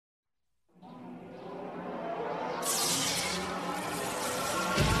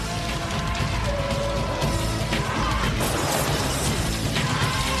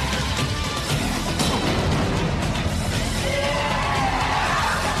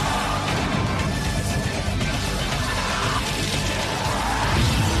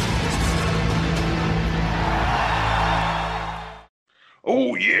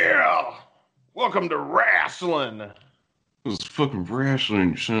Welcome to wrestling. This is fucking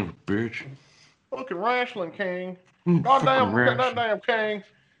wrestling, you son of a bitch. Fucking wrestling, King. Fucking wrestling. Goddamn, King.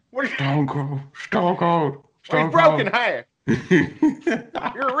 What are you? Stone Cold. Stone Cold. Well, he's Stone broken Cold.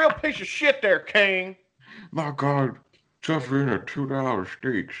 half. You're a real piece of shit there, King. My God. Suffering a $2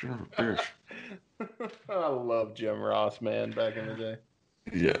 steak, son of a bitch. I love Jim Ross, man, back in the day.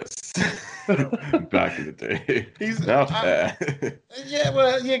 Yes. Back in the day. He's Not bad. Yeah,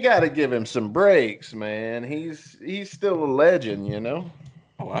 well, you got to give him some breaks, man. He's still a legend, you know?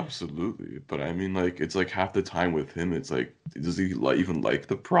 Oh, absolutely. But I mean, like, it's like half the time with him, it's like, does he even like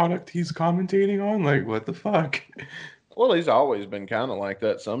the product he's commentating on? Like, what the fuck? Well, he's always been kind of like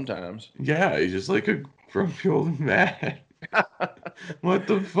that sometimes. Yeah, he's just like a grumpy old man. What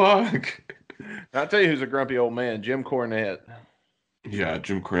the fuck? I'll tell you who's a grumpy old man, Jim Cornette. Yeah,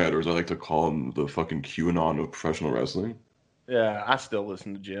 Jim Cornette, or as I like to call him, the fucking QAnon of professional wrestling. Yeah, I still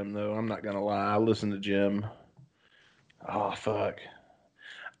listen to Jim, though. I'm not going to lie. I listen to Jim. Oh, fuck.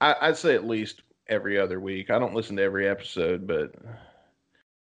 I'd say at least every other week. I don't listen to every episode, but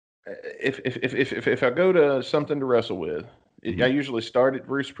if I go to something to wrestle with, I usually start at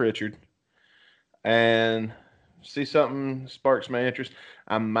Bruce Pritchard and see something sparks my interest.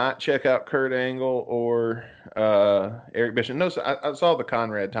 I might check out Kurt Angle or Eric Bischoff. No, I saw the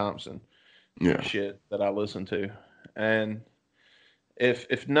Conrad Thompson shit that I listened to, and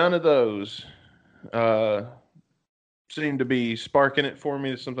if none of those seem to be sparking it for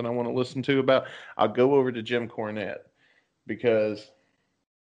me, it's something I want to listen to about, I'll go over to Jim Cornette because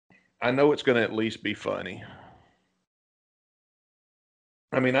I know it's going to at least be funny.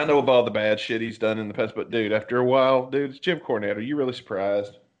 I mean, I know of all the bad shit he's done in the past, but dude, after a while, dude, it's Jim Cornette. Are you really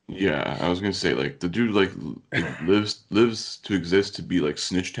surprised? Yeah, I was gonna say, like, the dude like lives to exist to be like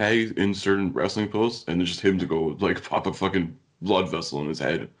snitch tagged in certain wrestling posts, and it's just him to go like pop a fucking blood vessel in his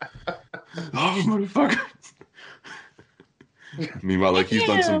head. Oh, motherfucker. Meanwhile, like, he's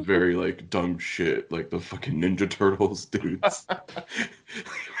done some very like dumb shit, like the fucking Ninja Turtles dudes.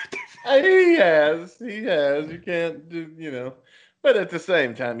 He has. You can't do, you know. But at the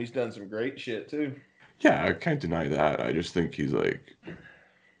same time, he's done some great shit too. Yeah, I can't deny that. I just think he's like,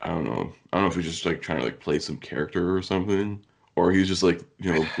 I don't know. I don't know if he's just like trying to like play some character or something, or he's just like,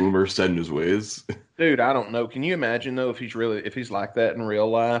 boomer set in his ways. Dude, I don't know. Can you imagine though if he's like that in real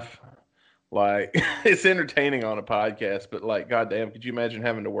life? Like, it's entertaining on a podcast, but like, goddamn, could you imagine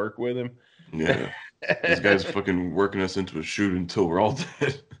having to work with him? Yeah, this guy's fucking working us into a shoot until we're all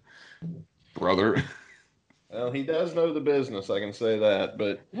dead, brother. Well, he does know the business, I can say that.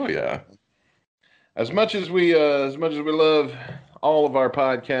 But Oh yeah, as much as we love all of our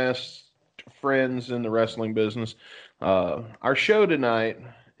podcast friends in the wrestling business, our show tonight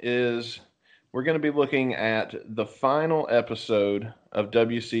is we're going to be looking at the final episode of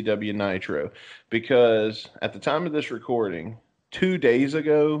WCW Nitro, because at the time of this recording, 2 days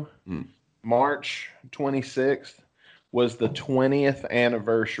ago, March 26th, was the 20th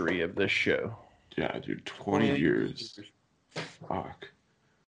anniversary of this show. Yeah, dude, 20 years. Fuck.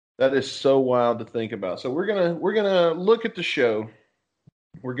 That is so wild to think about. So we're gonna look at the show.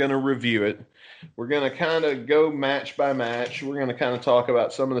 We're gonna review it. We're gonna kind of go match by match. We're gonna kind of talk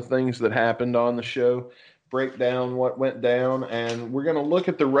about some of the things that happened on the show, break down what went down, and we're gonna look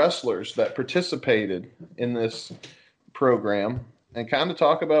at the wrestlers that participated in this program and kind of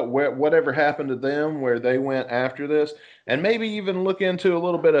talk about whatever happened to them, where they went after this, and maybe even look into a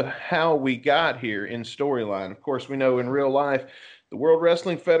little bit of how we got here in storyline. Of course, we know in real life, the World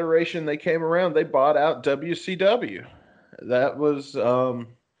Wrestling Federation, they came around, they bought out WCW. That was,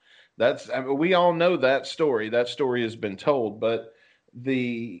 we all know that story. That story has been told, but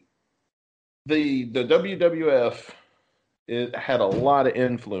the WWF, it had a lot of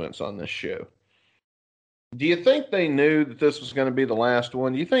influence on this show. Do you think they knew that this was going to be the last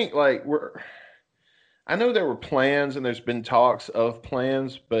one? Do you think, like, I know there were plans and there's been talks of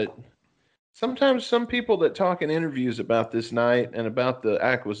plans, but sometimes some people that talk in interviews about this night and about the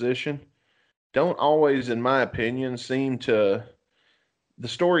acquisition don't always, in my opinion, the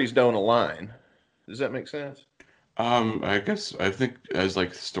stories don't align. Does that make sense? I think as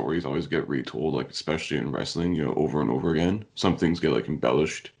like stories always get retold, like especially in wrestling, over and over again, some things get like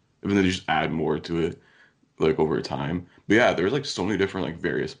embellished, and then they just add more to it, like over time. But yeah, there's like so many different like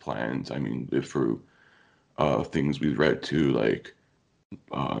various plans. I mean, if for things we've read too, like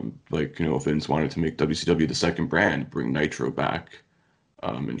Vince wanted to make WCW the second brand, bring Nitro back,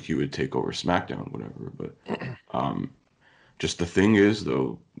 and he would take over SmackDown, whatever. But just the thing is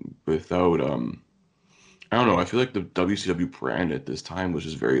though, without I don't know, I feel like the WCW brand at this time was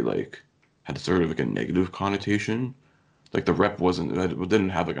just very like had sort of like a negative connotation. Like the rep wasn't it didn't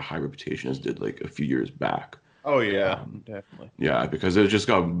have like a high reputation as did like a few years back. Oh yeah, Um, definitely. yeah, because it just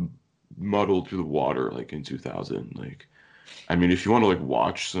got muddled through the water like in 2000. Like, I mean, if you want to like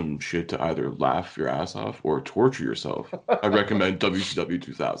watch some shit to either laugh your ass off or torture yourself, I recommend WCW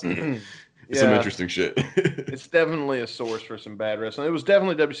 2000. It's some Yeah, interesting shit. it's definitely a source for some bad wrestling. It was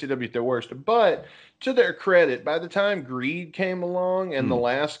definitely WCW at their worst. But to their credit, by the time Greed came along and the Mm,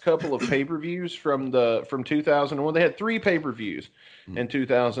 last couple of pay-per-views from 2001, they had three pay-per-views mm. in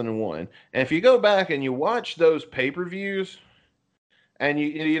 2001. And if you go back and you watch those pay-per-views and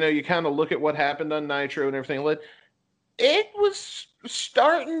you kind of look at what happened on Nitro and everything, it was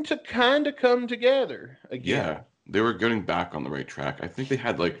starting to kind of come together Yeah, again. they were getting back on the right track. I think they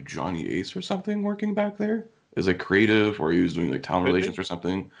had like Johnny Ace or something working back there as like creative, or he was doing like talent Could relations be. or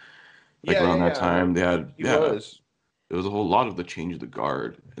something. Like Yeah, around yeah, that yeah. I know time, they had he yeah, was. it was a whole lot of the change of the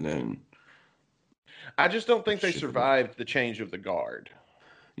guard, and then I just don't think they shit hit it. survived the change of the guard.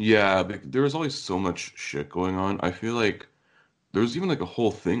 Yeah, like, there was always so much shit going on. I feel like there was even like a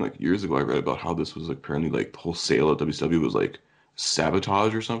whole thing like years ago I read about how this was like apparently like the whole sale of WCW was like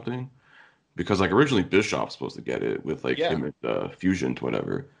sabotage or something. Because like originally Bischoff's supposed to get it with like Yeah. him and Fusion to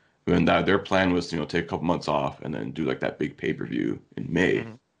whatever. And that their plan was to, take a couple months off and then do like that big pay-per-view in May.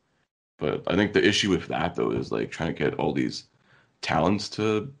 Hmm. But I think the issue with that though is like trying to get all these talents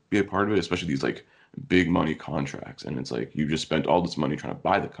to be a part of it, especially these like big money contracts. And it's like you just spent all this money trying to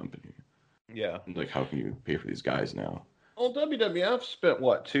buy the company. Yeah. And like how can you pay for these guys now? Well, WWF spent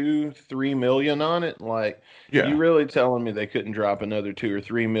what, 2, 3 million on it? Like, you Yeah. really telling me they couldn't drop another 2 or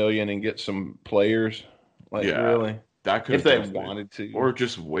 3 million and get some players? Like, Yeah. really? That could If have they definitely wanted to. or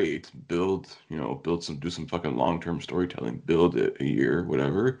just wait, build some do some fucking long-term storytelling, build it a year,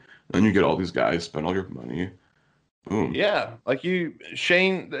 whatever. Then you get all these guys, spend all your money. Boom. Yeah. Like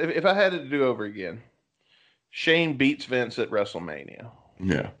Shane, if I had it to do over again, Shane beats Vince at WrestleMania.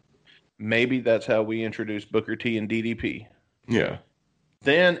 Yeah. Maybe that's how we introduce Booker T and DDP. Yeah.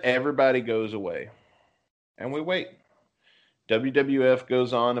 Then everybody goes away and we wait. WWF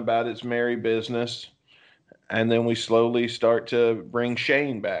goes on about its merry business, and then we slowly start to bring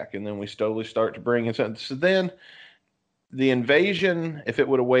Shane back, and then we slowly start to bring it. So then the invasion, if it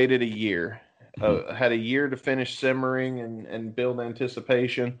would have waited a year, Mhm. had a year to finish simmering and build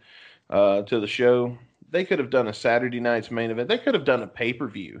anticipation to the show, they could have done a Saturday night's main event. They could have done a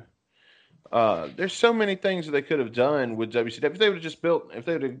pay-per-view. There's so many things that they could have done with WCW. If they would have just built, if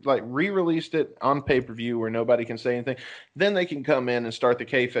they would have like re-released it on pay-per-view where nobody can say anything, then they can come in and start the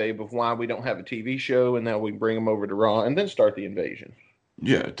kayfabe of why we don't have a TV show, and now we bring them over to Raw, and then start the invasion.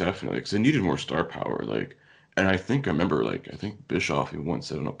 Yeah, definitely. Because they needed more star power. Like, and I remember, like, I think Bischoff, he once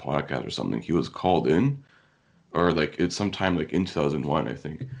said on a podcast or something, he was called in, or like, it's sometime like in 2001, I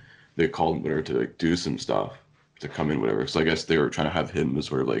think they called him whatever to like do some stuff to come in, whatever. So I guess they were trying to have him as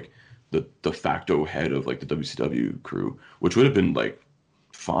sort of like the de facto head of like the WCW crew, which would have been like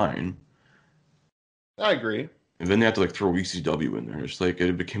fine. I agree. And then they had to like throw ECW in there. It's like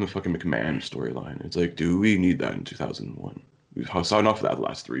it became a fucking McMahon storyline. It's like, do we need that in 2001? We've saw enough of that the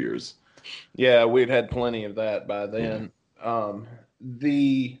last 3 years. Yeah, we'd had plenty of that by Yeah. then.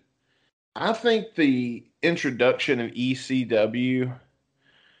 The I think the introduction of ECW,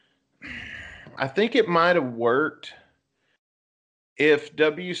 I think it might have worked if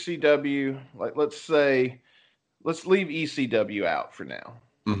WCW, like let's say, let's leave ECW out for now.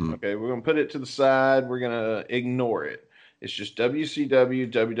 Hmm. Okay, we're gonna put it to the side. We're gonna ignore it. It's just WCW,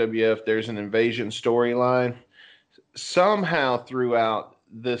 WWF. There's an invasion storyline. Somehow throughout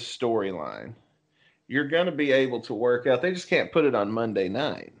this storyline, you're gonna be able to work out. They just can't put it on Monday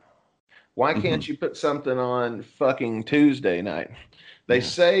night. Why Hmm. can't you put something on fucking Tuesday night? They Yeah.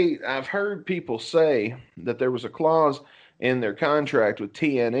 say, I've heard people say that there was a clause in their contract with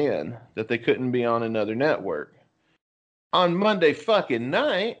TNN that they couldn't be on another network on Monday fucking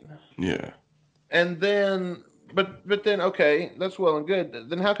night. Yeah. And then, but then, okay, that's well and good.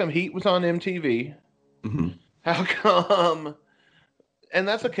 Then how come Heat was on MTV? Hmm. How come? And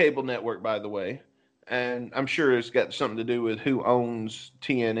that's a cable network, by the way. And I'm sure it's got something to do with who owns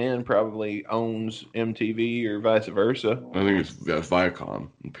TNN. Probably owns MTV or vice versa. I think it's Viacom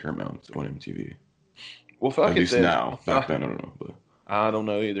and Paramount on MTV. Well, At fuck it least then. now. Back then, I don't know, but I don't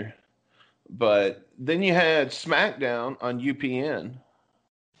know either. But then you had SmackDown on UPN.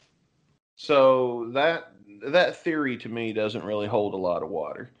 So that theory to me doesn't really hold a lot of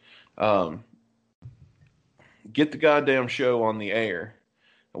water. Um, get the goddamn show on the air.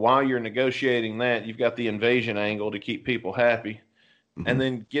 While you're negotiating that, you've got the invasion angle to keep people happy, and hmm.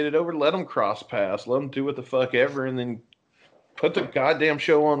 then get it over. Let them cross pass. Let them do what the fuck ever, and then put the goddamn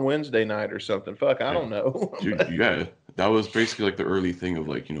show on Wednesday night or something. Fuck, I Yeah. don't know. Dude, yeah. That was basically like the early thing of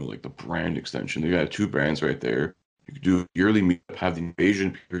like, like the brand extension. They got two brands right there. You could do a yearly meetup, have the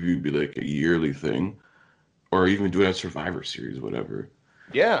Invasion pay-per-view be like a yearly thing, or even do it as Survivor Series, whatever.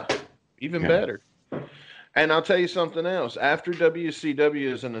 Yeah, even Yeah. better. And I'll tell you something else. After WCW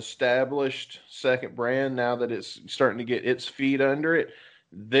is an established second brand, now that it's starting to get its feet under it,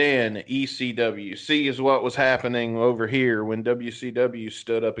 then ECW. See is what was happening over here when WCW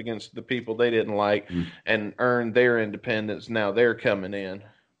stood up against the people they didn't like Mhm. and earned their independence. Now they're coming in.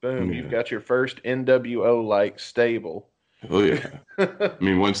 Boom, you've Yeah. got your first NWO like stable. Oh yeah. I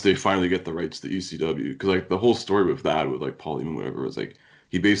mean, once they finally get the rights to ECW, because like the whole story with that, with like Paul Heyman, whatever, was like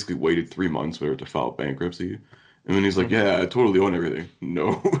he basically waited 3 months for it to file bankruptcy, and then he's like, Mhm. "Yeah, I totally own everything."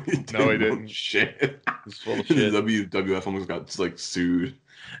 No, he No, he didn't own didn't. shit. It's full of The shit. WWF almost got like sued.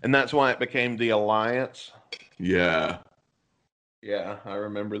 And that's why it became the Alliance. Yeah, Yeah, I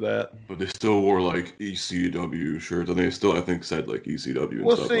remember that. but they still wore like ECW shirts, and they still, I think, said like ECW and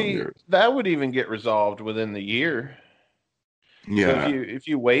Well, stuff on see, there. that would even get resolved within the year. So if Yeah.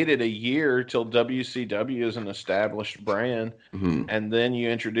 you waited a year till WCW is an established brand, Hmm. and then you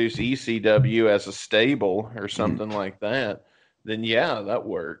introduce ECW as a stable or Hmm. something like that, then yeah, that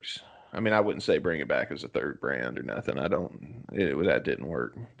works. I mean, I wouldn't say bring it back as a third brand or nothing. I don't. That didn't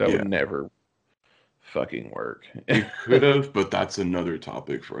work. That would Yeah. never fucking work. It could have, but that's another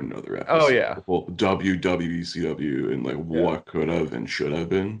topic for another Oh episode. yeah, Well, WWECW and like yeah. what could have and should have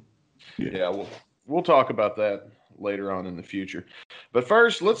been. Yeah. Yeah, we'll talk about that later on in the future. But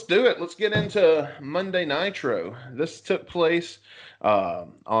first, let's do it. Let's get into Monday Nitro. This took place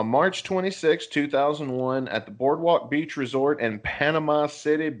on March 26, 2001, at the Boardwalk Beach Resort in Panama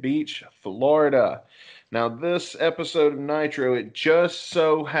City Beach, Florida. Now, this episode of Nitro, it just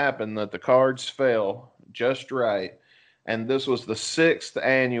so happened that the cards fell just right. And this was the sixth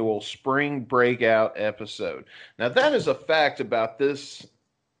annual spring breakout episode. Now, that is a fact about this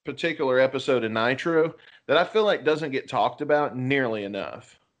particular episode of Nitro that I feel like doesn't get talked about nearly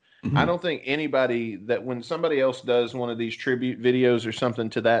enough. I Hmm. don't think anybody that when somebody else does one of these tribute videos or something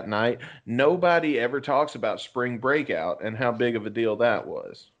to that night, nobody ever talks about Spring Breakout and how big of a deal that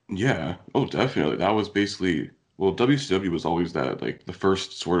was. Yeah. Oh, definitely. That was basically, well, WCW was always that like the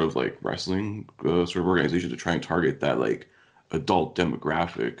first sort of like wrestling sort of organization to try and target that like adult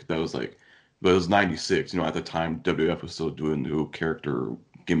demographic. That was like, but it was 96. At the time WWF was still doing new character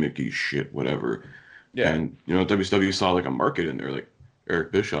gimmicky shit, whatever. Yeah. And WCW saw like a market in there, like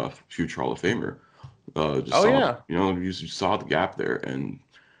Eric Bischoff, future Hall of Famer, just Oh saw yeah. you saw the gap there, and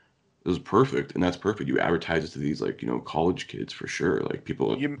it was perfect. And that's perfect. You advertise it to these like college kids for sure, like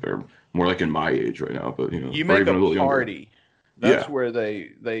people You that are more like in my age right now, but you or make even a a little younger. party. That's Yeah. where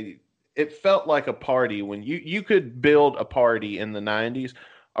they it felt like a party when you could build a party in the 90s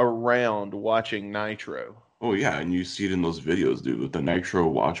around watching Nitro. Oh yeah, and you see it in those videos, dude, with the Nitro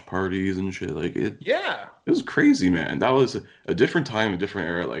watch parties and shit. Like Yeah. it was crazy, man. That was a different time, a different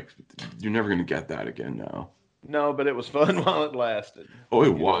era. Like you're never gonna get that again now. No, but it was fun while it lasted. Oh, it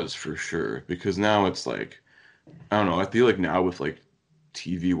You know. was for sure. Because now it's like, I don't know. I feel like now with like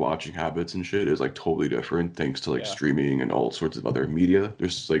TV watching habits and shit is like totally different thanks to like Yeah. streaming and all sorts of other media.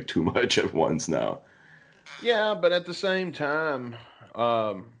 There's like too much at once now. Yeah, but at the same time,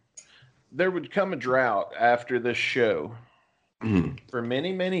 um, there would come a drought after this show Hmm. for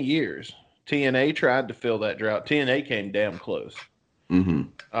many, many years. TNA tried to fill that drought. TNA came damn close. Hmm.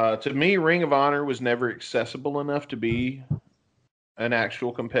 To me, Ring of Honor was never accessible enough to be an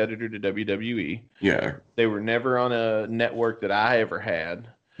actual competitor to WWE. Yeah. They were never on a network that I ever had.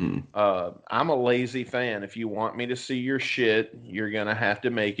 Hmm. I'm a lazy fan. If you want me to see your shit, you're going to have to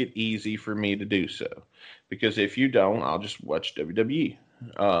make it easy for me to do so. Because if you don't, I'll just watch WWE.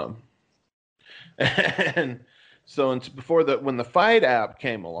 And so before when the Fight app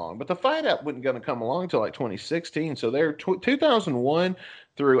came along, but the Fight app wasn't going to come along until like 2016. So there, 2001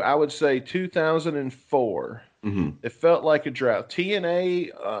 through I would say 2004. Hmm. It felt like a drought.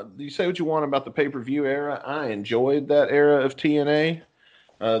 TNA, you say what you want about the pay per view era. I enjoyed that era of TNA.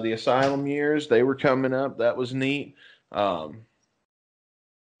 The Asylum years, they were coming up. That was neat. Um,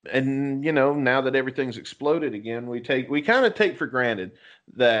 and now that everything's exploded again, we kind of take for granted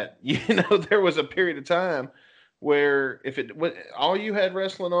that there was a period of time where all you had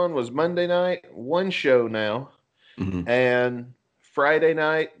wrestling on was Monday night, one show now, Hmm. and Friday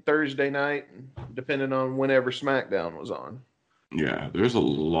night, Thursday night, depending on whenever SmackDown was on. Yeah. There's a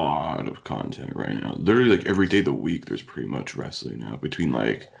lot of content right now. Literally, like every day of the week, there's pretty much wrestling now between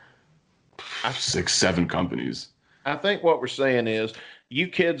like I 6, 7 companies. I think what we're saying is you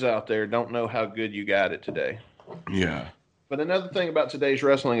kids out there don't know how good you got it today. Yeah. But another thing about today's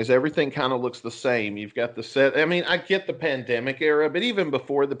wrestling is everything kind of looks the same. You've got the set. I mean, I get the pandemic era, but even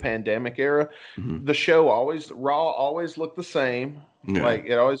before the pandemic era, Hmm. the show always Raw always looked the same. Yeah. Like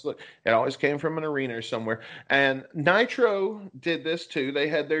it always came from an arena or somewhere. And Nitro did this too. They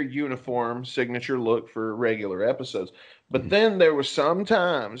had their uniform signature look for regular episodes. But Hmm. then there was some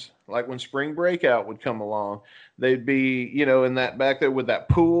times, like when Spring Breakout would come along, they'd be, in that back there with that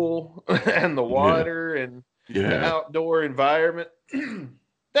pool and the Yeah. water and the Yeah. outdoor environment.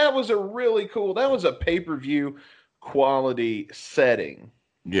 That was that was a pay-per-view quality setting.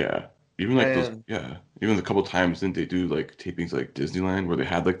 Yeah. Even like those, And yeah. Even the couple times didn't they do like tapings like Disneyland where they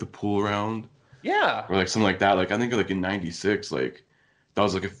had like the pool around yeah, or like something like that. Like I think like in '96, like that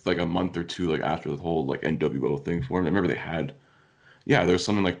was like a month or two like after the whole like NWO thing formed. I remember they had yeah, there was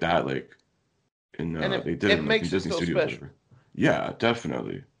something like that like in and they did it in like in makes it Disney feel Studios or special. whatever. Yeah,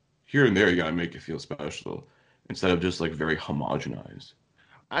 definitely. Here and there you gotta make it feel special instead of just like very homogenized.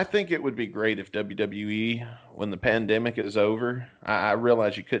 I think it would be great if WWE, when the pandemic is over, I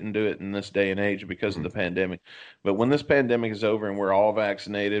realize you couldn't do it in this day and age because of Mhm. the pandemic, but when this pandemic is over and we're all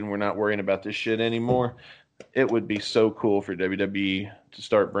vaccinated and we're not worrying about this shit anymore, it would be so cool for WWE to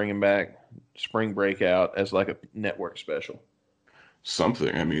start bringing back Spring Breakout as like a network special.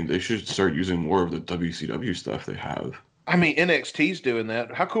 Something. I mean, they should start using more of the WCW stuff they have. I mean, NXT's doing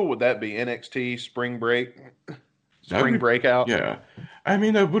that. How cool would that be? NXT That Spring would, Breakout. yeah. I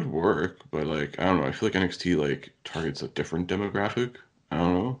mean, that would work, but like, I don't know. I feel like NXT like targets a different demographic. I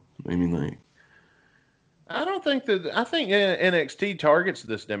don't know. I mean, like, I think NXT targets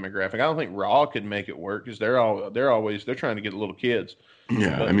this demographic. I don't think Raw could make it work because they're trying to get little kids.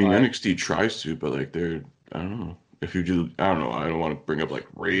 yeah. I But mean, like, NXT tries to, but like, they're, I don't know. If you do, I don't know. I don't want to bring up like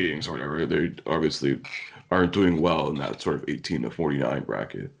ratings or whatever. They obviously aren't doing well in that sort of 18 to 49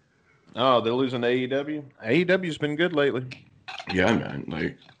 bracket. oh, they're losing to AEW. AEW's been good lately. Yeah, man.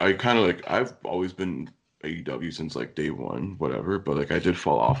 Like I kind of like I've always been AEW since like day one, whatever. But like I did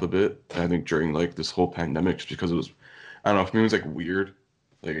fall off a bit. I think during like this whole pandemic, just because it was, I don't know, for me it was like weird.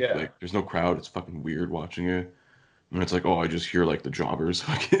 Yeah, Like there's no crowd. It's fucking weird watching it. And it's like, oh, I just hear like the jobbers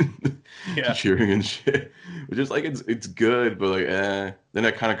fucking yeah. cheering and shit. Which is like it's good, but like Then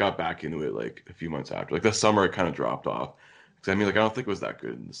I kind of got back into it like a few months after. Like the summer, I kind of dropped off. Because I mean, like I don't think it was that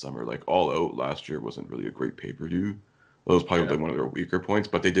good in the summer. Like All Out last year wasn't really a great pay-per-view. That was probably Yeah. like one of their weaker points,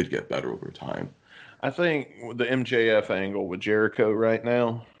 but they did get better over time. I think the MJF angle with Jericho right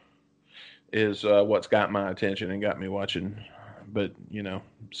now is what's got my attention and got me watching. But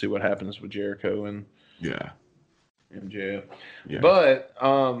see what happens with Jericho and Yeah, MJF. yeah. But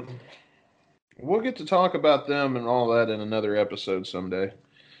we'll get to talk about them and all that in another episode someday.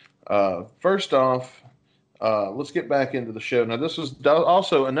 First off, let's get back into the show. Now, this was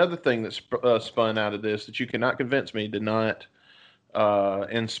also another thing that spun out of this that you cannot convince me did not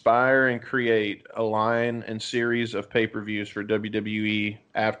inspire and create a line and series of pay-per-views for WWE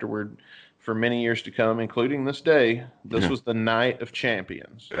afterward for many years to come, including this day. This Yeah. was the Night of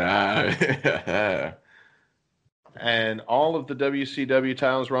Champions. Ah, And all of the WCW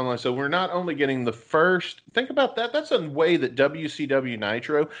titles were online. So we're not only getting the first. Think about that. That's a way that WCW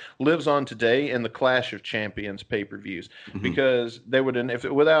Nitro lives on today in the Clash of Champions pay-per-views, mhm. because they would if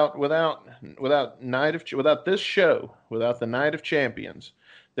it, without this show, without the Night of Champions,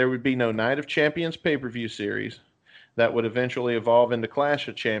 there would be no Night of Champions pay-per-view series that would eventually evolve into Clash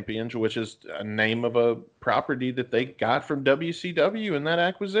of Champions, which is a name of a property that they got from WCW in that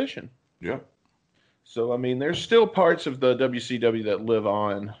acquisition. Yeah, So, I mean, there's still parts of the WCW that live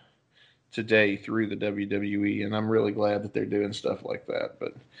on today through the WWE, and I'm really glad that they're doing stuff like that.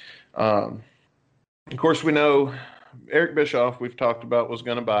 But, of course, we know Eric Bischoff, we've talked about, was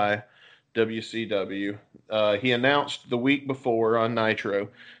going to buy WCW. He announced the week before on Nitro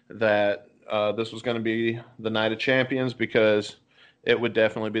that this was going to be the Night of Champions because it would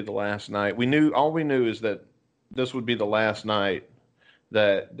definitely be the last night. All we knew is that this would be the last night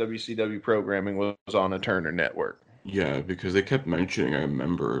that WCW programming was on a Turner network. yeah. Because they kept mentioning. I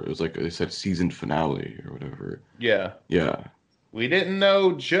remember it was like they said season finale or whatever. Yeah. Yeah, We didn't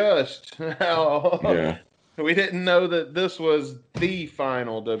know just how. yeah. We didn't know that this was the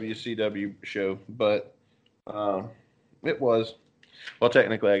final WCW show, but um, it was. Well,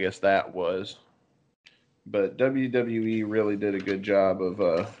 technically, I guess that was. But WWE really did a good job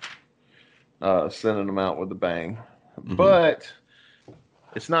of sending them out with a bang. Hmm. But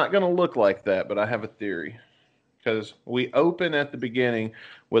it's not going to look like that, but I have a theory. Because we open at the beginning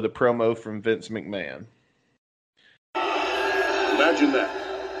with a promo from Vince McMahon. Imagine that.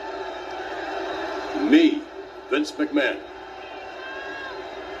 Me, Vince McMahon.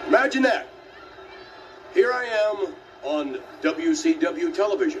 Imagine that. Here I am, on WCW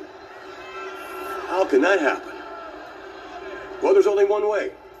television. How can that happen? Well, there's only one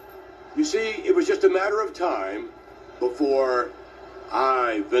way. You see, it was just a matter of time before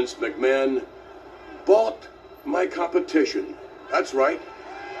I, Vince McMahon, bought my competition. That's right.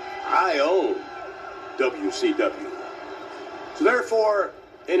 I own WCW. So therefore,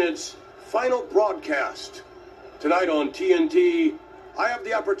 in its final broadcast tonight on TNT, I have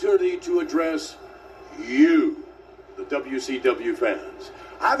the opportunity to address you, the WCW fans.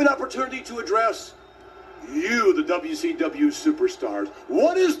 I have an opportunity to address you, the WCW superstars.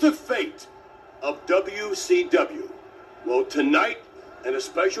 What is the fate of WCW? Well, tonight, in a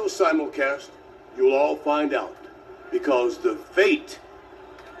special simulcast, you'll all find out. Because the fate,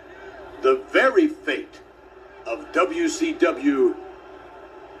 the very fate of WCW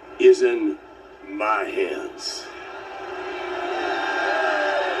is in my hands.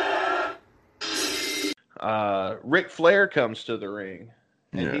 Ric Flair comes to the ring.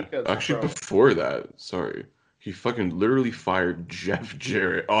 And he Yeah. cuts a Actually, promo. before that, sorry, he fucking literally fired Jeff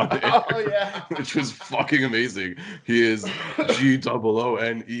Jarrett on air, Oh, yeah. which was fucking amazing. He is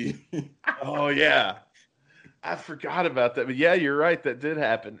GOONE. Oh, yeah. I forgot about that. But yeah, you're right. That did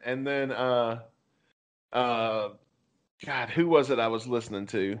happen. And then, God, who was it I was listening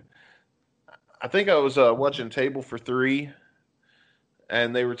to? I think I was watching Table for Three,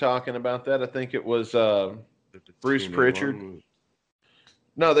 and they were talking about that. I think it was Bruce Pritchard.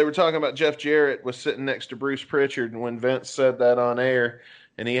 No, they were talking about Jeff Jarrett was sitting next to Bruce Pritchard, and when Vince said that on air,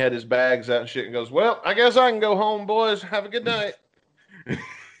 and he had his bags out and shit, and goes, "Well, I guess I can go home, boys. Have a good night."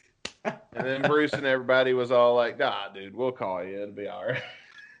 And then Bruce and everybody was all like, "Nah, dude, we'll call you. It'll be all right."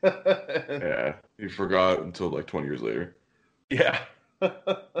 Yeah, he forgot until like 20 years later. Yeah.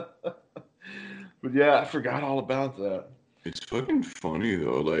 But yeah, I forgot all about that. It's fucking funny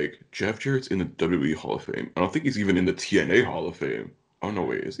though. Like Jeff Jarrett's in the WWE Hall of Fame. I don't think he's even in the TNA Hall of Fame. Oh no,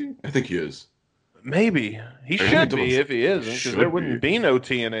 wait, is he? I think he is. Maybe. He I should think be if he isn't, because should there wouldn't be. be no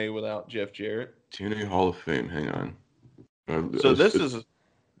TNA without Jeff Jarrett. TNA Hall of Fame. Hang on. So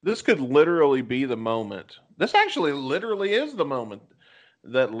this could literally be the moment. This actually literally is the moment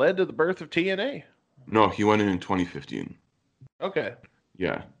that led to the birth of TNA. No, he went in 2015. Okay.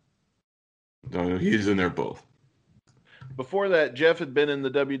 Yeah. No, he's in there both. Before that, Jeff had been in the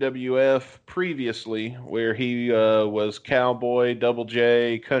WWF previously, where he was cowboy, Double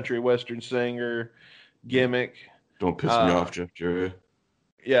J, country western singer, gimmick. Don't piss me off, Jeff Jarrett.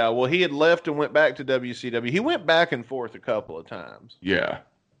 Yeah, well, he had left and went back to WCW. He went back and forth a couple of times. Yeah.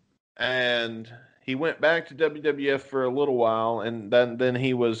 And he went back to WWF for a little while, and then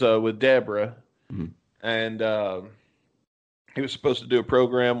he was with Deborah. Mm-hmm. And he was supposed to do a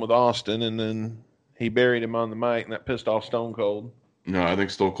program with Austin, and then he buried him on the mic, and that pissed off Stone Cold. No, I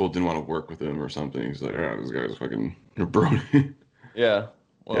think Stone Cold didn't want to work with him or something. He's like, oh, this guy's fucking brony. Yeah.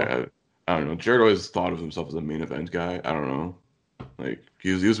 Well, yeah. I don't know. Jarrett always thought of himself as a main event guy. I don't know. Like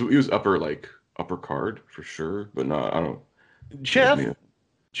he was upper card for sure, but no, I don't.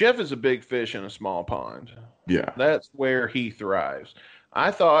 Jeff is a big fish in a small pond. Yeah. That's where he thrives.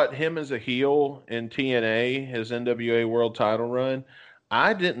 I thought him as a heel in TNA, his NWA World Title run,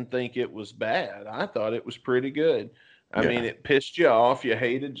 I didn't think it was bad. I thought it was pretty good. I mean, it pissed you off. You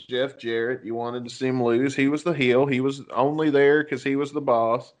hated Jeff Jarrett. You wanted to see him lose. He was the heel. He was only there because he was the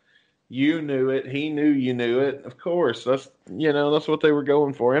boss. You knew it. He knew you knew it. Of course, that's what they were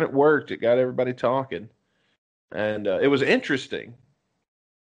going for, and it worked. It got everybody talking, and it was interesting.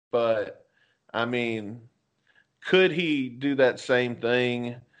 But I mean, could he do that same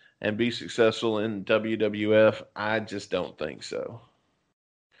thing and be successful in WWF? I just don't think so.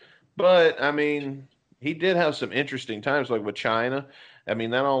 But I mean, he did have some interesting times, like with China. I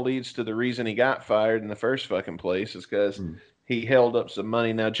mean, that all leads to the reason he got fired in the first fucking place is because he held up some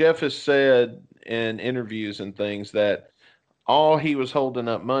money. Now, Jeff has said in interviews and things that all he was holding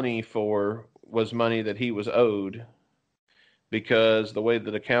up money for was money that he was owed, because the way that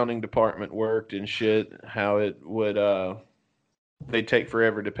the accounting department worked and shit, how it would, they'd take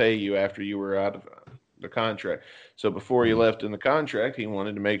forever to pay you after you were out of the contract. So before he left in the contract, he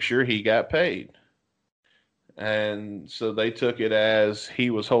wanted to make sure he got paid. And so they took it as he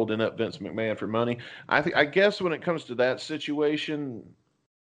was holding up Vince McMahon for money. I guess when it comes to that situation,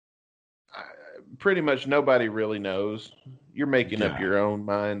 pretty much nobody really knows. You're making up your own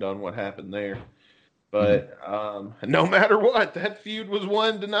mind on what happened there. But no matter what, that feud was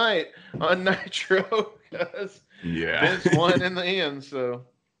won tonight on Nitro because Vince won in the end. So,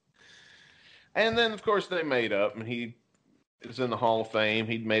 and then of course they made up, and he is in the Hall of Fame.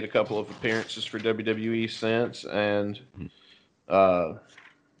 He'd made a couple of appearances for WWE since, and I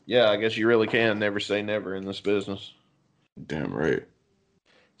guess you really can never say never in this business. Damn right.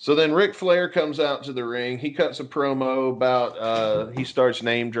 So then Ric Flair comes out to the ring. He cuts a promo about he starts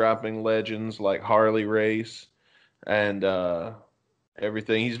name dropping legends like Harley Race and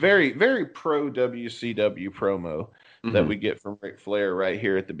everything. He's very, very pro WCW promo that Hmm. we get from Ric Flair right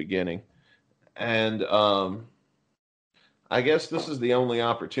here at the beginning. And I guess this is the only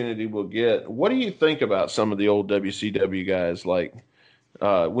opportunity we'll get. What do you think about some of the old WCW guys? Like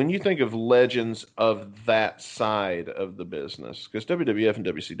when you think of legends of that side of the business, because WWF and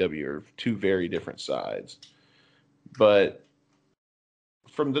WCW are two very different sides. But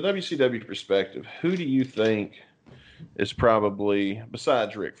from the WCW perspective, who do you think is probably,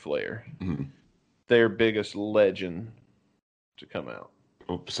 besides Ric Flair, Hmm. their biggest legend to come out?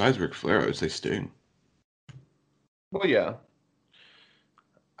 Well, besides Ric Flair, I would say Sting. Well, yeah.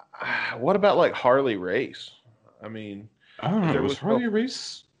 What about like Harley Race? I mean, I don't know. there Was was no. Harley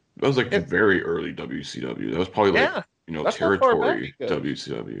Race? That was like It, very early WCW. That was probably like, yeah, that's how far back territory it goes.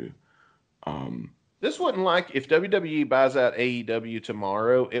 WCW. Um, This wouldn't like if WWE buys out AEW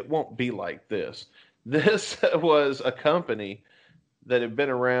tomorrow, it won't be like this. This was a company that had been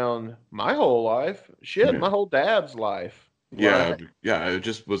around my whole life. Shit, yeah. my whole dad's life. Yeah, Like, yeah, it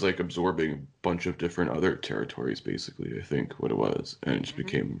just was like absorbing a bunch of different other territories, basically, I think what it was. And it just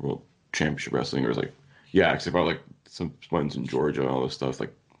became World Championship Wrestling. Or it was like, yeah, except for like some ones in Georgia and all this stuff,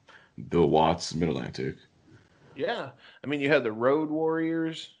 like Bill Watts, Mid Atlantic. yeah. I mean, you had the Road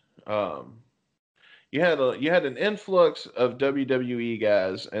Warriors. Um, you had an influx of WWE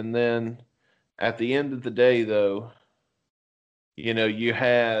guys, and then at the end of the day, though, you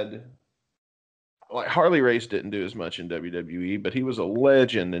had like Harley Race didn't do as much in WWE, but he was a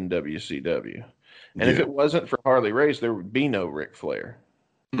legend in WCW. And if Yeah. it wasn't for Harley Race, there would be no Ric Flair.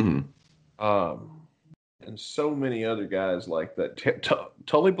 Hmm. Um, and so many other guys like that.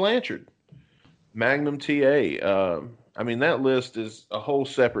 Tully Blanchard, Magnum TA. I mean, that list is a whole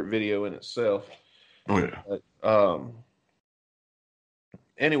separate video in itself. Oh, yeah. But,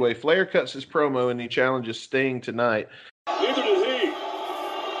 anyway, Flair cuts his promo and he challenges Sting tonight. Neither did he.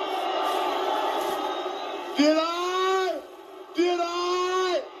 Did I? Did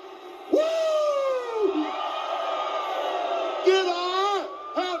I? Woo! Did I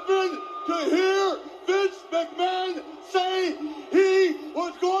happen to hear Vince McMahon say he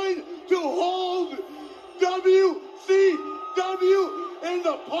was going to hold WCW in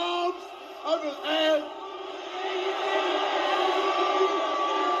the palms of his hand?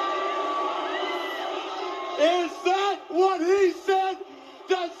 Is that what he said?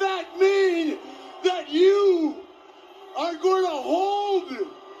 Does that mean that you are going to hold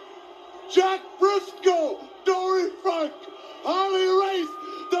Jack Briscoe, Dory Funk, Harley Race,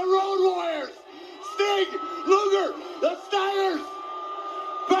 the Road Warriors, Sting, Luger, the Steiners,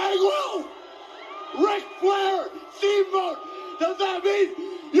 Bagwell, Ric Flair, Steamboat? Does that mean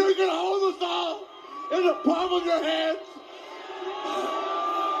you're going to hold us all in the palm of your hands?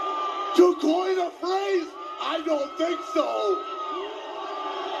 To coin a phrase, I don't think so.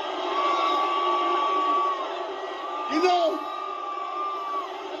 You know,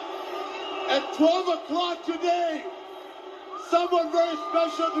 at 12 o'clock today, someone very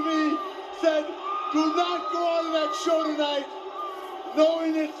special to me said, do not go on that show tonight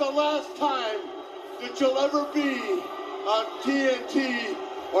knowing it's the last time that you'll ever be on TNT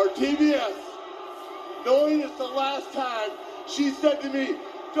or TBS. Knowing it's the last time, she said to me,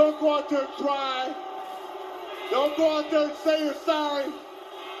 don't go out there and cry. Don't go out there and say you're sorry.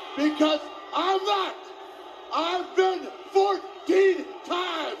 Because I'm not. I've been 14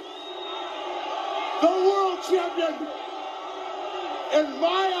 times the world champion. In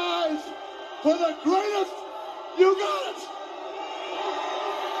my eyes, for the greatest, you got it.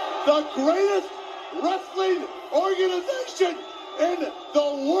 The greatest wrestling organization in the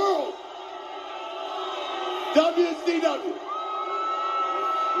world. WCW.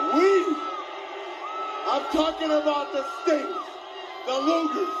 I'm talking about the Stings, the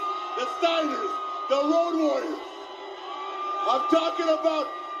Lugers, the Steiners, the Road Warriors. I'm talking about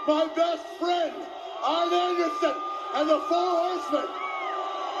my best friend, Arn Anderson, and the Four Horsemen.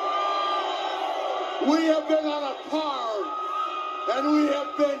 We have been on a par, and we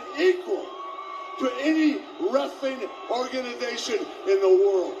have been equal to any wrestling organization in the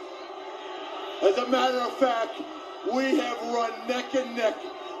world. As a matter of fact, we have run neck and neck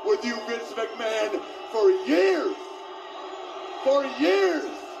with you, Vince McMahon, for years. For years.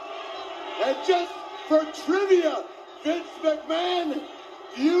 And just for trivia, Vince McMahon,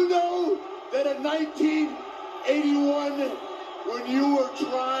 do you know that in 1981, when you were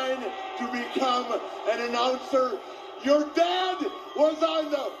trying to become an announcer, your dad was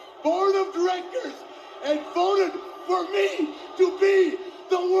on the board of directors and voted for me to be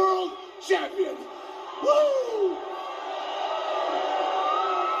the world champion. Woo!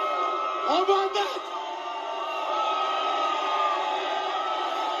 How about that?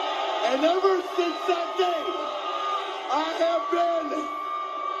 And ever since that day, I have been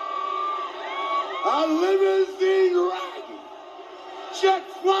a limousine riding, jet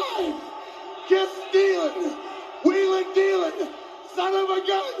flying, kiss stealing, wheeling dealing, son of a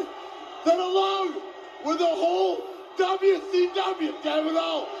gun, that along with the whole WCW, damn it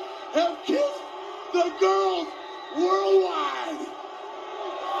all, have kissed the girls worldwide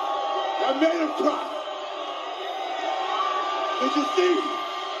and made them cry. Did you see?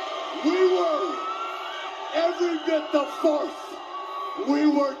 We were every bit the force. We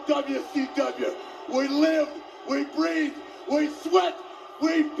were WCW. We lived, we breathed, we sweat,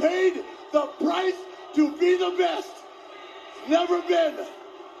 we paid the price to be the best. It's never been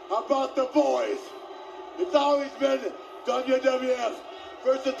about the boys. It's always been WWF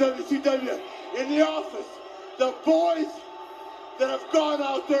versus WCW. In the office, the boys that have gone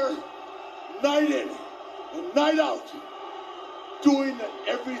out there night in and night out, doing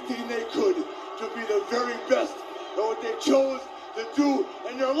everything they could to be the very best at what they chose to do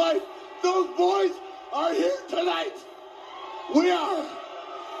in their life. Those boys are here tonight. We are.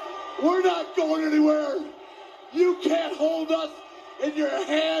 We're not going anywhere. You can't hold us in your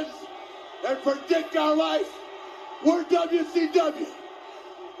hands and predict our life. We're WCW.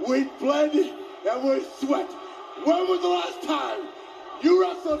 We bled and we sweat. When was the last time you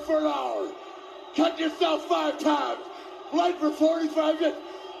wrestled for an hour, cut yourself 5 times, bled for 45 minutes?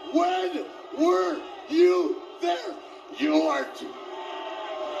 When were you there? You weren't.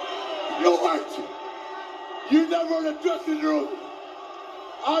 You weren't. You never in a dressing room,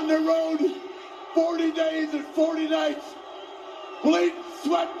 on the road, 40 days and 40 nights, bleeding,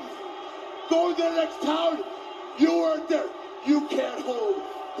 sweating, going to the next town. You weren't there. You can't hold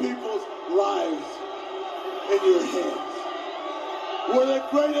people's lives in your hands. We're the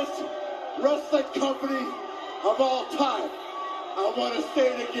greatest wrestling company of all time. I want to say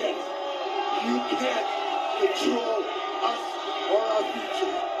it again. You can't control us or our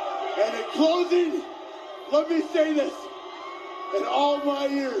future. And in closing, let me say this. In all my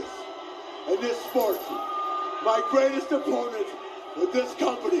years in this sport, my greatest opponent with this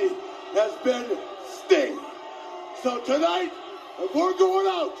company has been Sting. So tonight, if we're going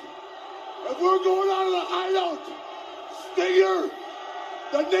out on a high note, Stinger,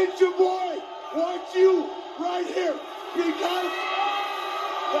 the Nature Boy, wants you right here because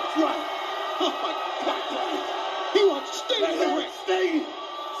that's right. Oh my God, he wants Sting in the ring.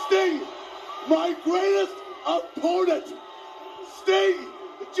 Sting, my greatest opponent. Sting,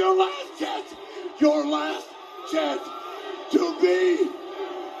 it's your last chance. Your last chance to be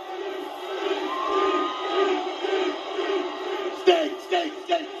Sting.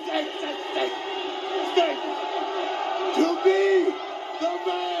 To be the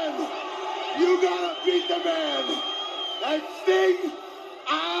man, you gotta beat the man. And Sting,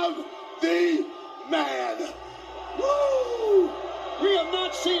 I'm the man. Woo! We have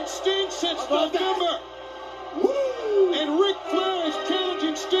not seen Sting since November. Woo! And Ric Flair is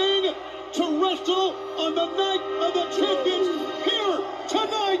challenging Sting to wrestle on the night of the champions here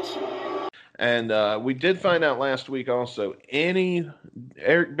tonight. And we did find out last week also,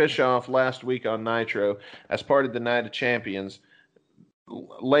 Eric Bischoff last week on Nitro, as part of the Night of Champions,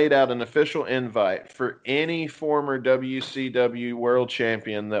 laid out an official invite for any former WCW World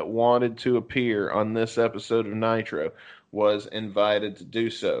Champion that wanted to appear on this episode of Nitro was invited to do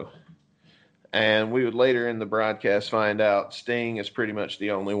so. And we would later in the broadcast find out Sting is pretty much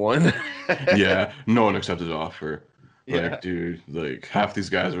the only one. Yeah, no one accepted the offer. Like, Yeah. dude, like, half these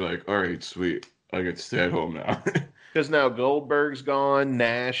guys are like, all right, sweet, I get to stay at home now. Because now Goldberg's gone,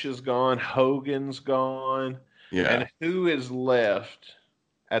 Nash is gone, Hogan's gone. Yeah. And who is left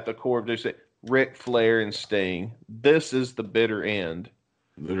at the core of this? Ric Flair and Sting. This is the bitter end.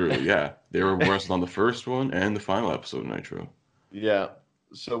 Literally, yeah. They were wrestling on the first one and the final episode of Nitro. Yeah.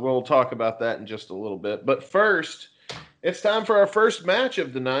 So we'll talk about that in just a little bit. But first, it's time for our first match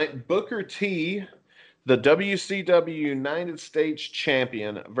of the night. Booker T, the WCW United States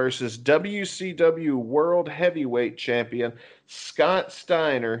Champion, versus WCW World Heavyweight Champion Scott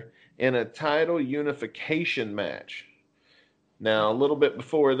Steiner in a title unification match. Now, a little bit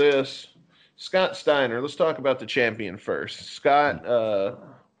before this, Scott Steiner, let's talk about the champion first. Scott,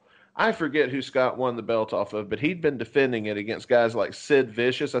 I forget who Scott won the belt off of, but he'd been defending it against guys like Sid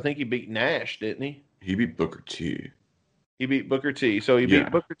Vicious. I think he beat Nash, didn't he? He beat Booker T. He beat Booker T. So he beat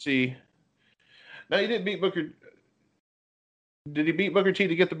Booker T. No, he didn't beat Booker. Did he beat Booker T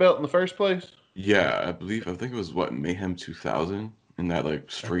to get the belt in the first place? Yeah, I think it was Mayhem 2000 in that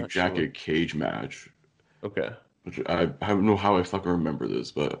like straight jacket cage match. Okay. Which I don't know how I fucking remember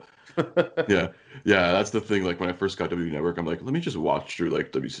this, but yeah, that's the thing. Like when I first got WWE Network, I'm like, let me just watch through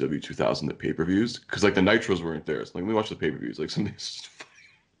like WCW 2000 the pay-per-views because like the Nitros weren't there. So like, let me watch the pay-per-views. Like something's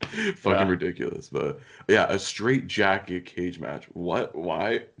fucking ridiculous. But yeah, a straight jacket cage match. What?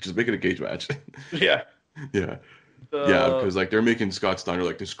 Why? Just make it a cage match. Yeah. Yeah. Yeah, because like they're making Scott Steiner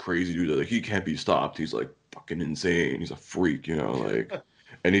like this crazy dude that like he can't be stopped. He's like fucking insane. He's a freak, you know, like,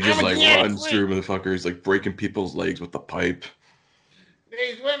 and he just like runs through motherfuckers, like breaking people's legs with the pipe.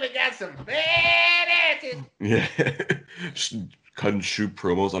 These women got some bad asses. Yeah, cutting shoot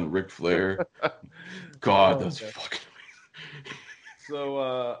promos on Ric Flair. God, that's fucking amazing.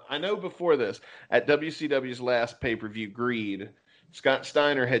 So I know before this at WCW's last pay-per-view, Greed, Scott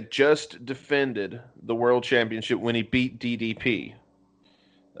Steiner had just defended the world championship when he beat DDP,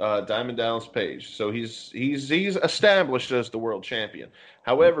 Diamond Dallas Page. So he's established as the world champion.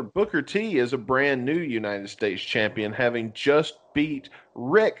 However, Booker T is a brand new United States champion, having just beat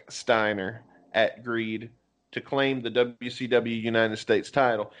Rick Steiner at Greed to claim the WCW United States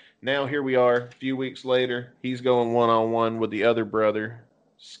title. Now here we are, a few weeks later. He's going one-on-one with the other brother,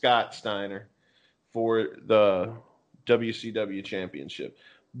 Scott Steiner, for the WCW championship.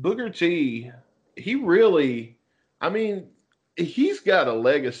 Booker T, he really, I mean, he's got a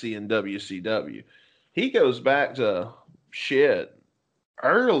legacy in WCW. He goes back to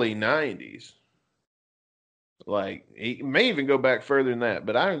early 90s. Like, he may even go back further than that,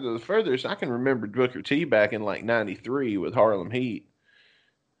 but the furthest I can remember Booker T back in like 93 with Harlem Heat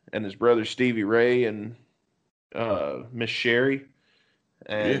and his brother Stevie Ray and Miss Sherry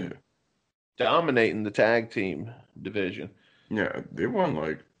and dominating the tag team division. Yeah, they won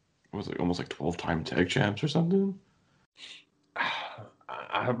like, what was it, almost like 12-time tag champs or something?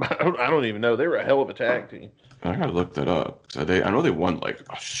 I don't even know. They were a hell of a tag team. I gotta look that up. I know they won like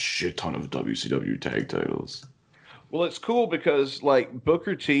a shit ton of WCW tag titles. Well, it's cool because like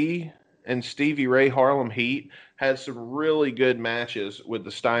Booker T and Stevie Ray Harlem Heat had some really good matches with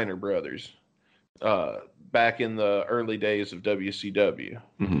the Steiner brothers back in the early days of WCW.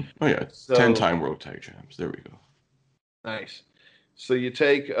 Mm-hmm. Oh yeah, 10-time world tag champs. There we go. Nice. So you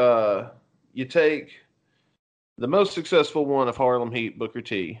take the most successful one of Harlem Heat, Booker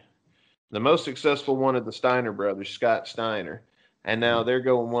T, the most successful one of the Steiner brothers, Scott Steiner, and now they're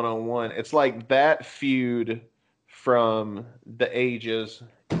going one-on-one. It's like that feud from the ages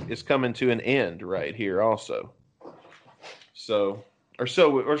is coming to an end right here also. So we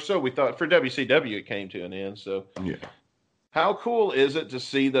thought. For WCW it came to an end. So yeah. How cool is it to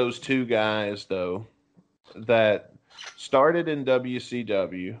see those two guys though that started in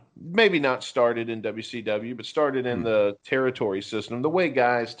WCW, maybe not started in WCW, but started in the territory system, the way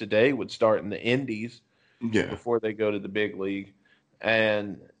guys today would start in the indies before they go to the big league.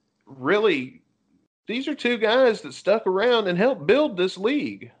 And really, these are two guys that stuck around and helped build this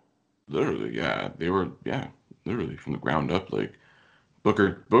league. Literally, yeah. They were, literally from the ground up. Like,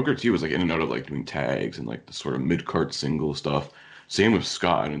 Booker T was like in and out of like doing tags and like the sort of mid-card single stuff. Same with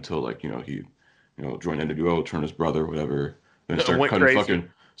Scott until like, he joined NWO, turned his brother, whatever. Then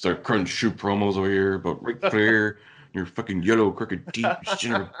start cutting shoot promos over here about Ric Flair, your fucking yellow crooked teeth, you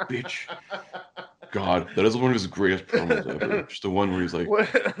son of a bitch. God, that is one of his greatest promos ever. Just the one where he's like,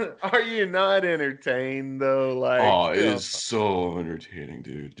 "Are you not entertained though?" Like, it is so entertaining,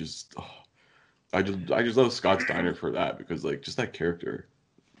 dude. I just love Scott Steiner for that because like just that character,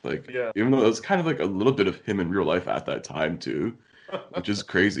 like even though it was kind of like a little bit of him in real life at that time too. Which is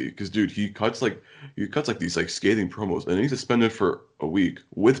crazy because, dude, he cuts like these like scathing promos and he's suspended for a week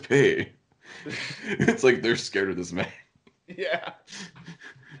with pay. It's like they're scared of this man. Yeah.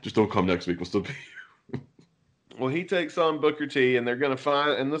 Just don't come next week. We'll still pay you. Well, he takes on Booker T, and they're going to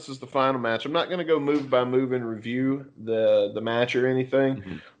and this is the final match. I'm not going to go move by move and review the match or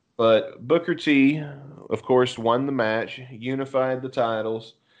anything, but Booker T, of course, won the match, unified the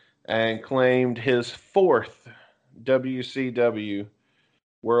titles, and claimed his fourth WCW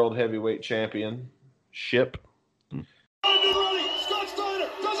World Heavyweight Championship. Scott Steiner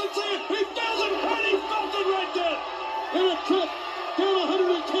doesn't see it. He does it, and he felt it right there. In a trip down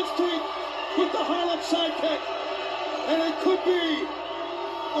 110th Street with the Harlem sidekick. And it could be,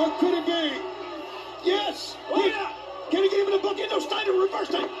 or could it be? Yes. Can he give it a book? No, Steiner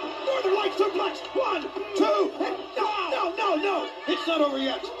reversed it. Northern Lights suplex. 1, 2, and no. It's not over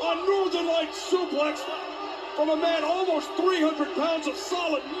yet. A Northern Lights suplex from a man almost 300 pounds of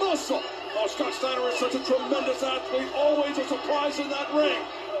solid muscle. Oh, Scott Steiner is such a tremendous athlete, always a surprise in that ring.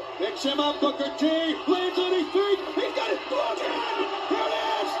 Picks him up, Booker T. Lands on his feet. He's got it. Look in. Here it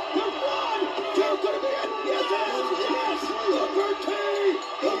is. There's one. Two. Could it be it? Yes, it is. Yes. Booker T.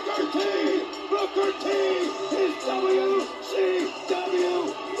 Booker T. Booker T. is WCW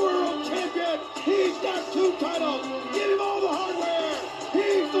World Champion. He's got 2 titles. Give him all the hardware.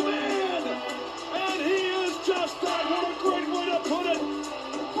 He's the man. And he is just that. What a great way to put it.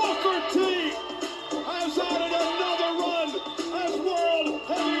 Booker T. has added another run as World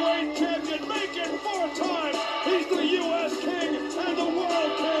Heavyweight Champion, making 4 times. He's the U.S. King and the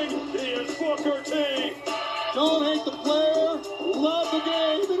World King. He is Booker T. Don't hate the player, love the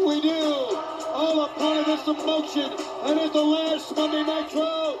game, and we do. All a part of this emotion, and it's the last Monday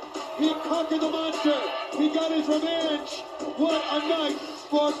Nitro. He conquered the monster. He got his revenge. What a night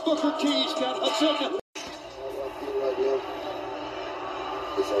for Booker T. Scott Hudson. Right now,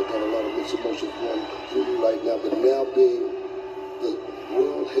 it's all got a lot of mixed emotions going through me right now, but now being the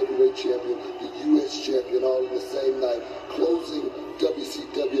World Heavyweight Champion, the U.S. Champion, all in the same night, closing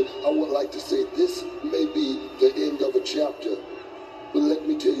WCW, I would like to say this may be the end of a chapter, but let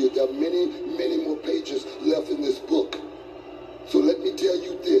me tell you, there are many, many more pages left in this book. So let me tell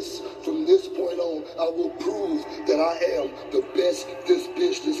you this, from this point on, I will prove that I am the best this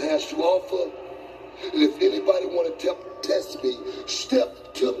business has to offer. And if anybody want to test me,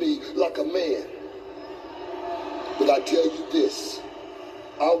 step to me like a man. But I tell you this,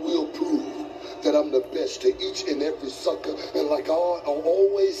 I will prove that I'm the best to each and every sucker. And like I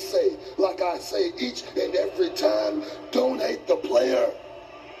always say, like I say each and every time, don't hate the player,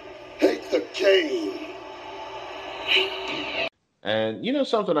 hate the game. And you know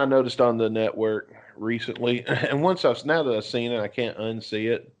something I noticed on the network recently, and now that I've seen it, I can't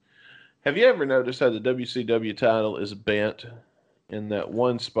unsee it. Have you ever noticed how the WCW title is bent in that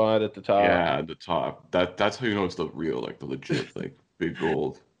one spot at the top? Yeah, at the top. That's how you know it's the real, like the legit, like big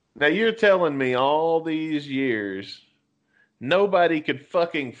gold. Now you're telling me all these years nobody could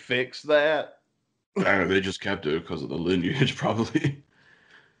fucking fix that? I don't know, they just kept it because of the lineage, probably.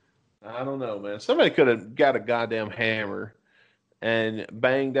 I don't know, man. Somebody could have got a goddamn hammer and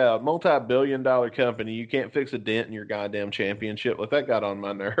banged out multi-billion-dollar company. You can't fix a dent in your goddamn championship. Like, that got on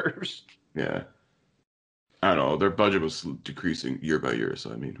my nerves. Yeah. I don't know. Their budget was decreasing year by year,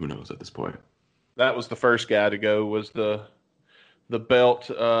 so I mean, who knows at this point? That was the first guy to go, was the belt,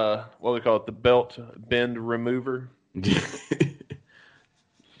 what do they call it? The belt bend remover.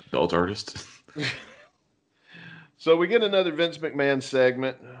 Belt artist. So we get another Vince McMahon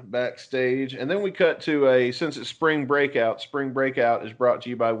segment backstage, and then we cut to since it's Spring Breakout is brought to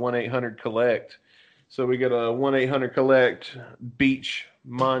you by 1-800-COLLECT. So we get a 1-800-COLLECT beach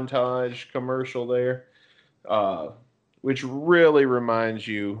montage commercial there, which really reminds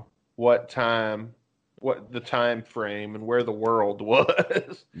you what the time frame and where the world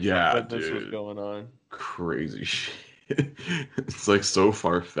was. Yeah, when this was going on. Crazy shit. It's like so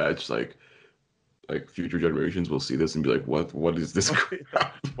far-fetched, like future generations will see this and be like, what is this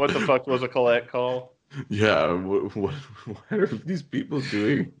crap? What the fuck was a collect call? Yeah, what are these people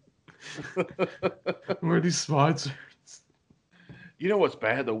doing? What are these sponsors? You know what's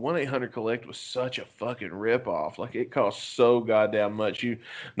bad? The 1-800-COLLECT was such a fucking ripoff. Like, it cost so goddamn much.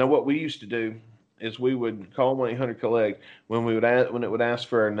 Now, what we used to do is we would call 1-800-COLLECT when it would ask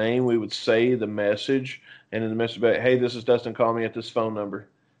for our name. We would say the message, and in the message about, hey, this is Dustin. Call me at this phone number.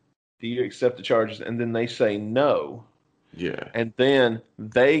 Do you accept the charges? And then they say no. Yeah. And then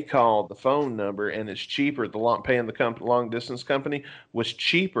they call the phone number, and it's cheaper. Paying the long distance company was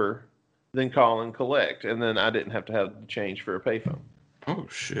cheaper than calling collect. And then I didn't have to have the change for a payphone. Oh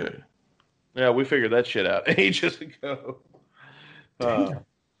shit. Yeah, we figured that shit out ages ago.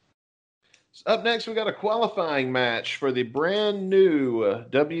 Up next, we got a qualifying match for the brand new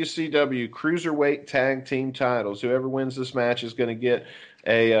WCW Cruiserweight Tag Team titles. Whoever wins this match is going to get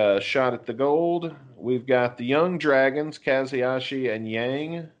a shot at the gold. We've got the Young Dragons, Kazuhashi and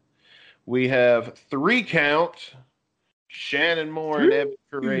Yang. We have 3 count, Shannon Moore and Evan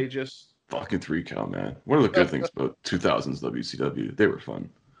Courageous. Fucking 3 count, man. One of the good things about 2000s WCW, they were fun.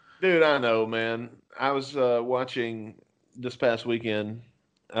 Dude, I know, man. I was watching this past weekend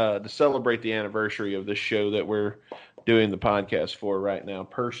to celebrate the anniversary of this show that we're doing the podcast for right now.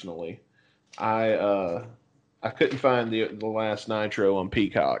 Personally, I couldn't find the last Nitro on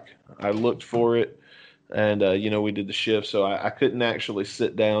Peacock. I looked for it, and we did the shift, so I couldn't actually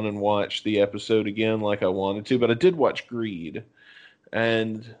sit down and watch the episode again like I wanted to. But I did watch Greed,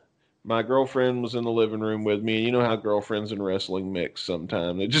 and my girlfriend was in the living room with me. And you know how girlfriends in wrestling mix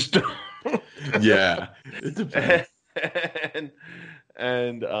sometimes. They just don't. Yeah, it depends.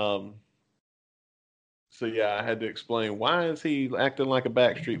 And So yeah, I had to explain why is he acting like a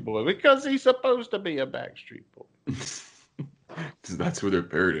Backstreet Boy? Because he's supposed to be a Backstreet Boy. That's who they're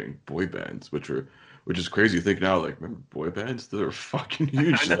parodying, boy bands, which is crazy to think now. Like, remember boy bands? They're fucking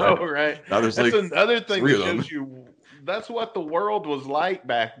huge. I know, right? Now there's That's like another thing three that of them. shows you that's what the world was like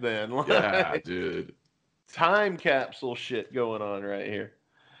back then. Yeah, dude. Time capsule shit going on right here.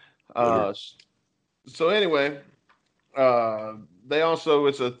 Literally. So anyway, they also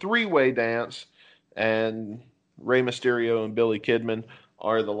it's a three-way dance, and Rey Mysterio and Billy Kidman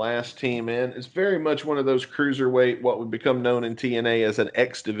are the last team in. It's very much one of those cruiserweight, what would become known in TNA as an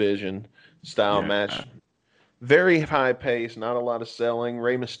X Division style Yeah. match. Very high pace, not a lot of selling.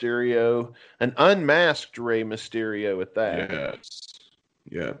 Rey Mysterio, an unmasked Rey Mysterio at that. Yes.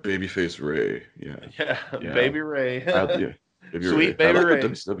 Yeah, babyface Ray. Yeah. Yeah. Baby Ray. Yeah. Sweet Baby I like Ray.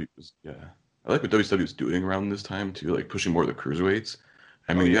 what WCW was, I like what WCW was doing around this time too, like pushing more of the cruiserweights.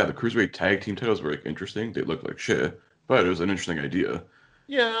 I mean, the cruiserweight tag team titles were like interesting. They looked like shit, but it was an interesting idea.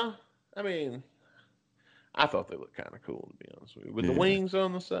 Yeah, I mean, I thought they looked kind of cool, to be honest with you. With the wings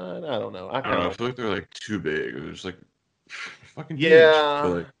on the side, I don't know. I don't know. I feel like they're like too big. It was just like fucking huge. Yeah,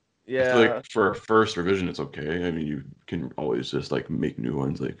 But, like, I feel like for a first revision, it's okay. I mean, you can always just like make new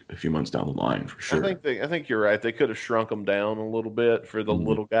ones like a few months down the line for sure. I think you're right. They could have shrunk them down a little bit for the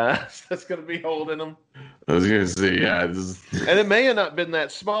little guys that's going to be holding them. I was gonna say, And it may have not been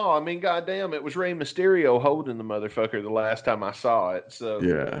that small. I mean, goddamn, it was Rey Mysterio holding the motherfucker the last time I saw it. So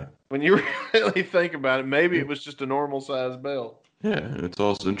yeah. When you really think about it, maybe it was just a normal size belt. Yeah, and it's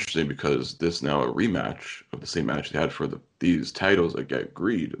also interesting because this now a rematch of the same match they had for these titles that get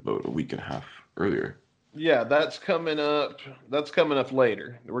Greed about a week and a half earlier. Yeah, that's coming up. That's coming up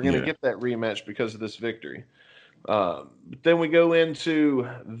later. We're going to get that rematch because of this victory. But then we go into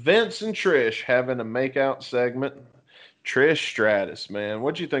Vince and Trish having a makeout segment. Trish Stratus, man.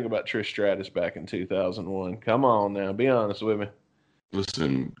 What'd you think about Trish Stratus back in 2001? Come on now, be honest with me.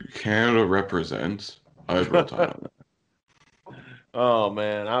 Listen, Canada represents. I was real time on that. Oh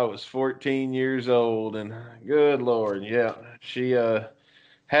man, I was 14 years old, and good Lord, yeah, she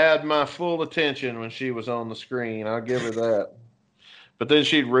had my full attention when she was on the screen. I'll give her that. But then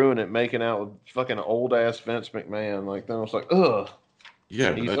she'd ruin it making out with fucking old ass Vince McMahon. Like then I was like, ugh.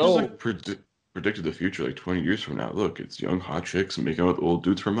 Yeah, but that just like predicted the future, like 20 years from now. Look, it's young hot chicks making out with old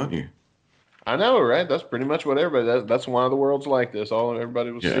dudes for money. I know, right? That's pretty much what everybody. That's why the world's like this.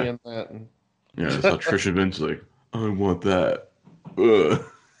 Everybody was seeing that. And... Yeah, that's how Trish and Vince like. I want that. Ugh.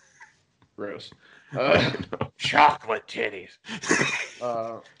 Gross. Chocolate titties.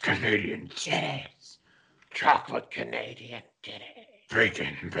 Canadian titties. Chocolate Canadian titties.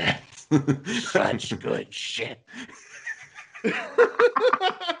 Freaking Vince. Such good shit.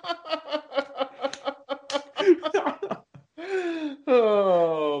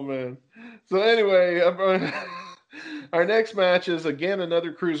 Oh man. So anyway, our next match is again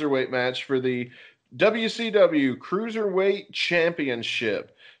another cruiserweight match for the WCW Cruiserweight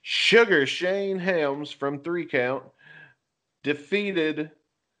Championship. Sugar Shane Helms from 3 Count defeated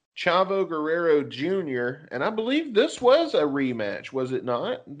Chavo Guerrero Jr. And I believe this was a rematch, was it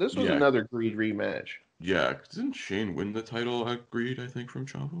not? This was another Greed rematch. Yeah, didn't Shane win the title at Greed, I think, from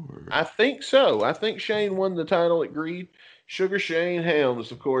Chavo? Or... I think so. I think Shane won the title at Greed. Sugar Shane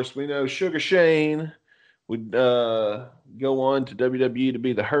Helms, of course, we know Sugar Shane would go on to WWE to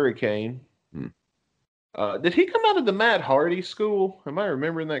be the Hurricane. Did he come out of the Matt Hardy school? Am I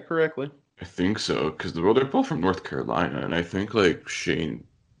remembering that correctly? I think so, because they're both from North Carolina, and I think like Shane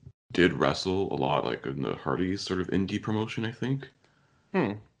did wrestle a lot, like in the Hardy sort of indie promotion. I think.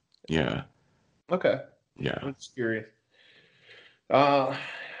 Yeah. Okay. Yeah. I'm just curious.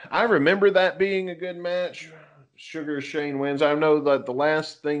 I remember that being a good match. Sugar Shane wins. I know that the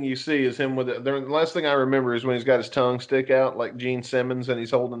last thing you see is him with it. The last thing I remember is when he's got his tongue stick out like Gene Simmons and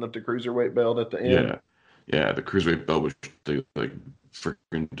he's holding up the cruiserweight belt at the end. Yeah, the cruiserweight belt was like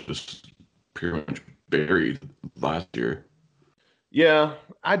freaking just pretty much buried last year. Yeah,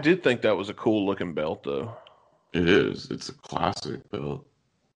 I did think that was a cool looking belt though. It is. It's a classic belt.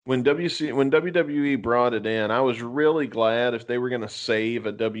 When WWE brought it in, I was really glad if they were going to save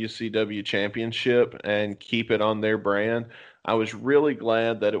a WCW championship and keep it on their brand. I was really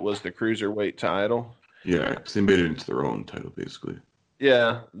glad that it was the cruiserweight title. Yeah, because they made it into their own title, basically.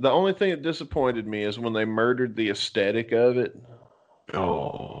 Yeah, the only thing that disappointed me is when they murdered the aesthetic of it.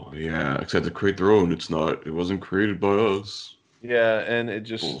 Oh, yeah, except to create their own. It wasn't created by us. Yeah, and it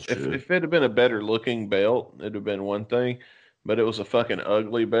just, if it had been a better looking belt, it'd have been one thing. But it was a fucking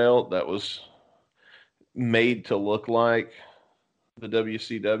ugly belt that was made to look like the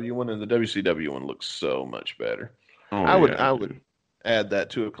WCW one, and the WCW one looks so much better. Oh, add that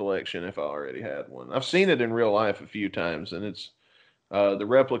to a collection if I already had one. I've seen it in real life a few times, and it's the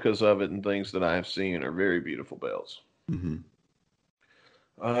replicas of it and things that I have seen are very beautiful belts. Mm-hmm.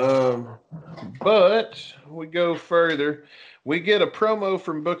 But we go further. We get a promo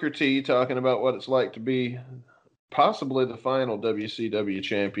from Booker T talking about what it's like to be possibly the final WCW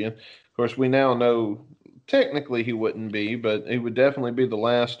champion. Of course, we now know technically he wouldn't be, but he would definitely be the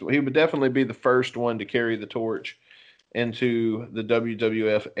last. He would definitely be the first one to carry the torch into the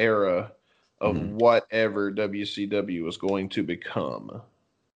WWF era of whatever WCW was going to become,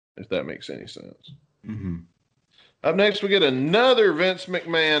 if that makes any sense. Mm-hmm. Up next, we get another Vince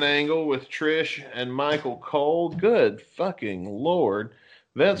McMahon angle with Trish and Michael Cole. Good fucking Lord.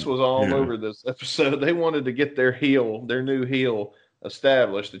 Vince was all over this episode. They wanted to get their new heel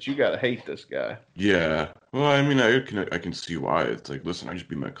established, that you got to hate this guy. Yeah. Well, I mean, I can see why. It's like, listen, I just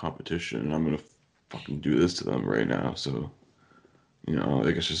beat my competition, and I'm going to fucking do this to them right now. So,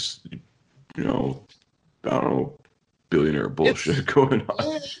 like it's just, I don't know, billionaire bullshit going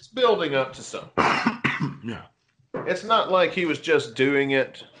on. It's building up to something. Yeah. It's not like he was just doing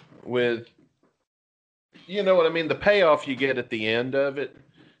it with, you know what I mean, the payoff you get at the end of it,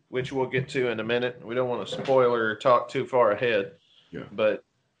 which we'll get to in a minute. We don't want to spoiler or talk too far ahead. Yeah. But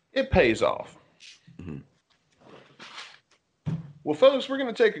it pays off. Mm-hmm. Well, folks, we're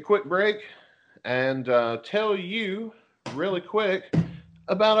going to take a quick break and tell you really quick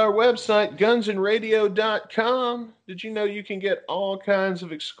about our website, gunsandradio.com. Did you know you can get all kinds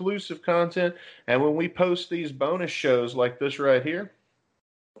of exclusive content? And when we post these bonus shows like this right here,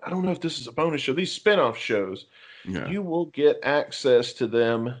 I don't know if this is a bonus show, these spin-off shows, you will get access to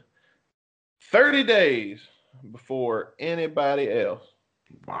them 30 days before anybody else.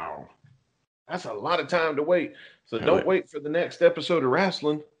 Wow. That's a lot of time to wait. So don't wait for the next episode of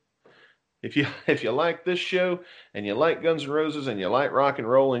wrestling. If you like this show and you like Guns N' Roses and you like rock and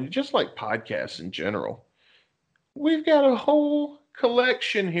roll and you just like podcasts in general, we've got a whole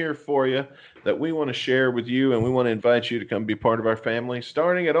collection here for you that we want to share with you, and we want to invite you to come be part of our family,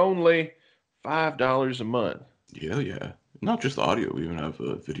 starting at only $5 a month. Yeah. Not just audio. We even have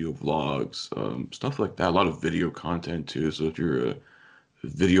video vlogs, stuff like that. A lot of video content too. So if you're a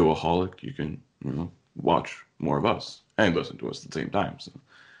videoaholic, you can watch more of us and listen to us at the same time. So.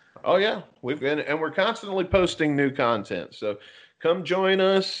 Oh yeah, we're constantly posting new content. So come join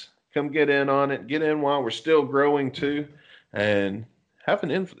us, come get in on it, get in while we're still growing too, and have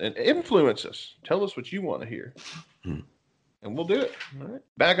and influence us. Tell us what you want to hear, and we'll do it. All right.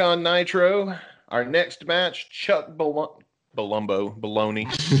 Back on Nitro, our next match: Chuck Baloney. I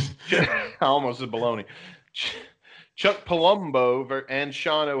almost said baloney. Chuck Palumbo and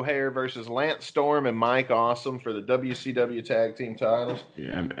Sean O'Haire versus Lance Storm and Mike Awesome for the WCW Tag Team titles.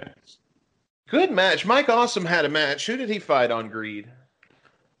 Yeah, man. Good match. Mike Awesome had a match. Who did he fight on Greed?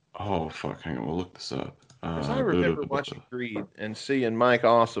 Oh, fuck. Hang on. We'll look this up. Because I remember watching Greed and seeing Mike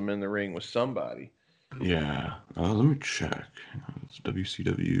Awesome in the ring with somebody. Yeah. Let me check. It's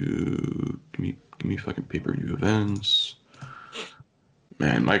WCW. Give me fucking pay-per-view events.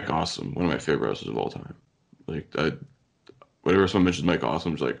 Man, Mike Awesome. One of my favorite wrestlers of all time. Like, whenever someone mentions Mike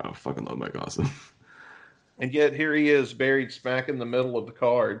Awesome, I'm just like, I fucking love Mike Awesome. And yet here he is, buried smack in the middle of the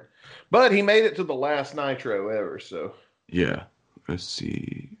card. But he made it to the last Nitro ever, so. Yeah. Let's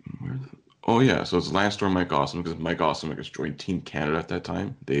see. Oh, yeah. So it's Lance Storm, Mike Awesome, because Mike Awesome, I guess, joined Team Canada at that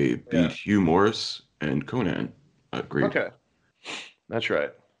time. They beat Hugh Morris and Conan. Great. Okay. That's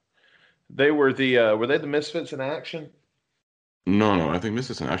right. They were were they the Misfits in Action? No. I think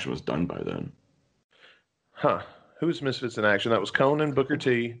Misfits in Action was done by then. Huh. Who's Misfits in Action? That was Conan, Booker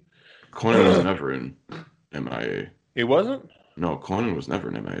T. Conan was never in MIA. He wasn't? No, Conan was never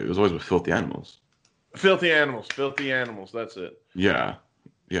in MIA. It was always with Filthy Animals. Filthy Animals. That's it. Yeah.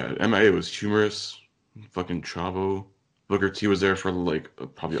 MIA was Humorous, fucking Chavo. Booker T was there for like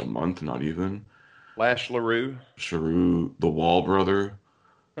probably a month, not even. Lash LaRue. Sharu, the Wall Brother.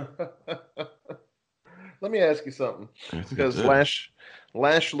 Let me ask you something. Because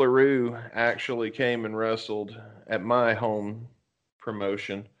Lash LaRue actually came and wrestled at my home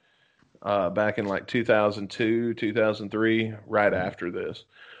promotion back in like 2002, 2003, right after this.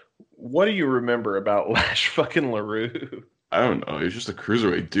 What do you remember about Lash fucking LaRue? I don't know. He was just a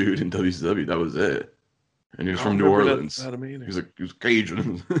cruiserweight dude in WCW. That was it. And he was from New Orleans. He was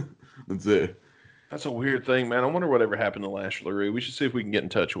Cajun. That's it. That's a weird thing, man. I wonder whatever happened to Lash LaRue. We should see if we can get in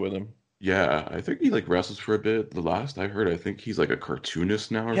touch with him. Yeah, I think he like wrestles for a bit. The last I heard, I think he's like a cartoonist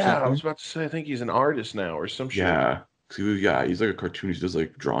now or something. Yeah, I was about to say, I think he's an artist now or some shit. Yeah, he's like a cartoonist. He does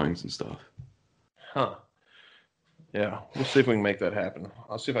like drawings and stuff. Huh. Yeah, we'll see if we can make that happen.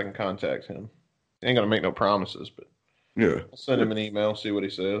 I'll see if I can contact him. Ain't gonna make no promises, but Yeah, I'll send him an email, see what he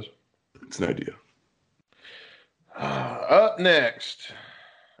says. it's an idea. Up next.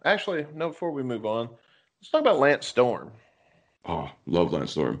 Actually, no, before we move on, let's talk about Lance Storm. Oh, love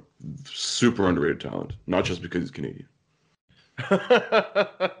Lance Storm. Super underrated talent. Not just because he's Canadian.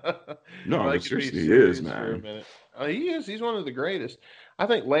 No, Like but to be seriously, he serious is, for a man. minute. He is. He's one of the greatest. I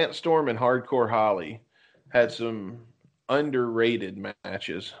think Lance Storm and Hardcore Holly had some underrated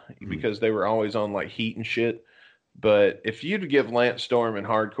matches Mhm. because they were always on like Heat and shit. But if you'd give Lance Storm and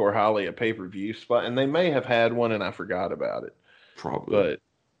Hardcore Holly a pay-per-view spot, and they may have had one and I forgot about it, Probably. but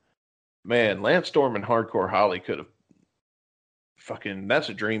man, Lance Storm and Hardcore Holly could have fucking, that's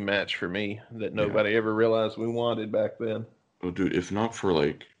a dream match for me that Yeah. nobody ever realized we wanted back then. Oh, dude, if not for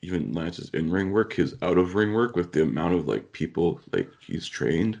like even Lance's in-ring work, his out-of-ring work with the amount of like people like he's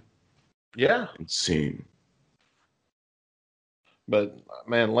trained, Yeah. insane. But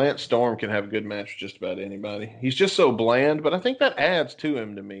man, Lance Storm can have a good match with just about anybody. He's just so bland, but I think that adds to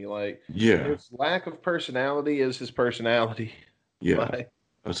him to me. Like Yeah, his lack of personality is his personality. yeah. Like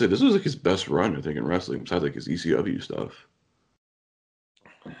I'd say this was like his best run, I think, in wrestling, besides like his ECW stuff.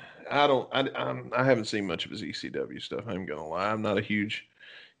 I haven't seen much of his ECW stuff. I'm gonna lie. I'm not a huge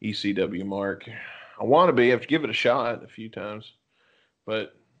ECW mark. I want to be. I have to give it a shot a few times,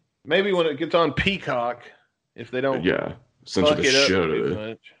 but maybe when it gets on Peacock, if they But don't yeah, fuck essentially the it up shit out too of it.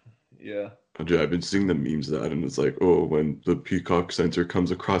 much. Yeah. Oh, dude, I've been seeing the memes of that, and it's like, oh, when the Peacock Center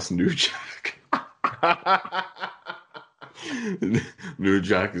comes across New Jack, New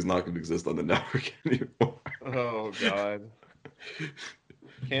Jack is not going to exist on the network anymore. Oh God.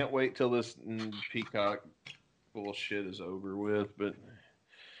 Can't wait till this Peacock bullshit is over with. But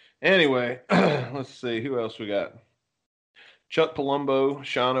anyway, let's see who else we got. Chuck Palumbo,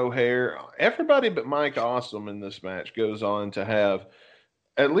 Sean O'Haire, everybody but Mike Awesome in this match goes on to have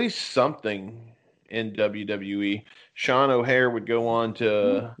at least something in WWE. Sean O'Haire would go on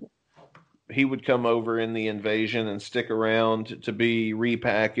to he would come over in the Invasion and stick around to be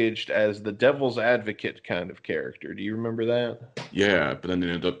repackaged as the Devil's Advocate kind of character. Do you remember that? Yeah, but then they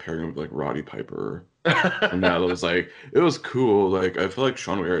ended up pairing with like Roddy Piper. And that was like it was cool. Like I feel like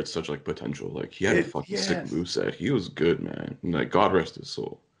Sean O'Haire had such like potential. Like he had a fucking sick Yes. moveset. He was good, man. And, like God rest his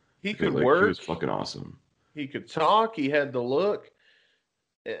soul. He Because could like he work. was fucking awesome. He could talk. He had the look.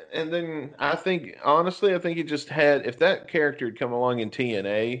 And then I think, honestly, I think he just had, if that character had come along in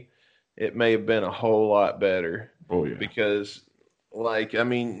TNA, it may have been a whole lot better. Oh yeah. Because, like, I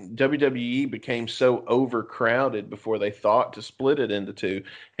mean, WWE became so overcrowded before they thought to split it into two.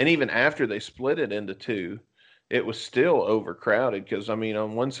 And even after they split it into two, it was still overcrowded. Because, I mean,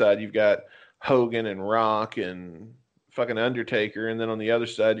 on one side, you've got Hogan and Rock and fucking Undertaker. And then on the other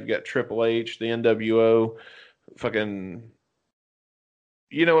side, you've got Triple H, the NWO, fucking.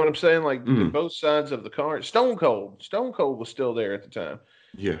 You know what I'm saying? Like Mhm. both sides of the card. Stone Cold. Stone Cold was still there at the time.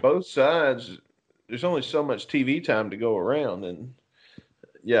 Yeah. Both sides, there's only so much TV time to go around. And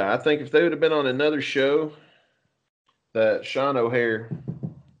yeah, I think if they would have been on another show, that Sean O'Haire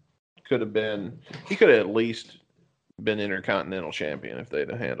could have been, he could have at least been Intercontinental Champion if they'd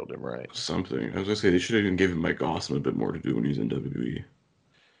have handled him right. Something. I was gonna say they should have even given Mike Awesome a bit more to do when he's in WWE.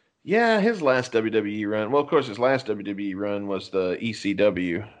 Yeah, his last WWE run. Well, of course, his last WWE run was the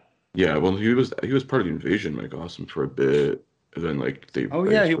ECW. Yeah, well he was part of the Invasion, Mike Awesome, for a bit. And then like they Oh, I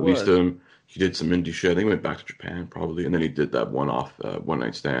yeah, guess, he released was. him. He did some indie shit. I think he went back to Japan probably, and then he did that one-off one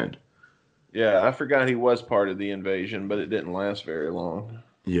night stand. Yeah, I forgot he was part of the Invasion, but it didn't last very long.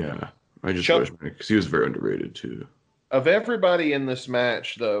 Yeah. I just Chuck, wish because he was very underrated too. of everybody in this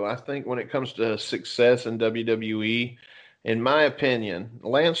match, though, I think when it comes to success in WWE, in my opinion,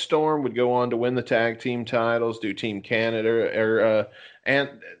 Lance Storm would go on to win the tag team titles, do Team Canada, or and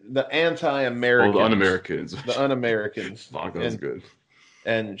the Oh, anti-Americans, the Un-Americans. the un-Americans, Fuck, that was good.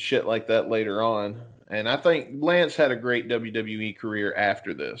 and shit like that later on. And I think Lance had a great WWE career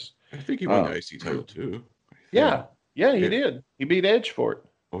after this. I think he won the IC title too. Yeah, yeah, he Yeah. did. He beat Edge for it.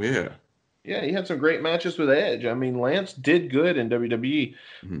 Oh yeah. Yeah, he had some great matches with Edge. I mean, Lance did good in WWE,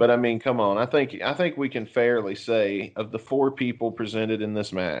 Mhm. but I mean, come on. I think we can fairly say of the four people presented in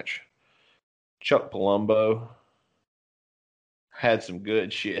this match, Chuck Palumbo had some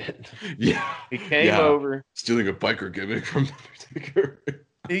good shit. Yeah. He came Yeah. over. Stealing a biker gimmick from Undertaker.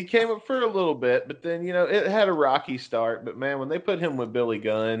 He came up for a little bit, but then it had a rocky start. But man, when they put him with Billy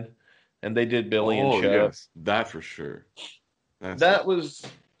Gunn, and they did Billy and Chuck, yes, that for sure. that was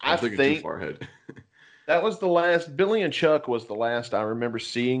I I'm thinking think too far ahead. that was the last. Billy and Chuck was the last I remember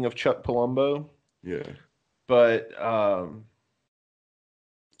seeing of Chuck Palumbo. Yeah. But I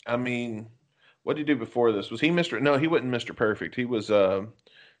mean, what did he do before this? Was he Mr. No, he wasn't Mr. Perfect. He was who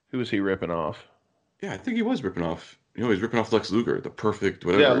was he ripping off? Yeah, I think he was ripping off he's ripping off Lex Luger, the perfect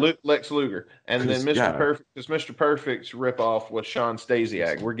Yeah, whatever. Lex Luger, and then 'Cause, Mr. yeah. Perfect. Because Mr. Perfect's ripoff was Sean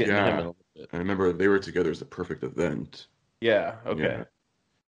Stasiak. We're getting to him in a Yeah. little bit. I remember they were together as the perfect event. Yeah. Okay. Yeah.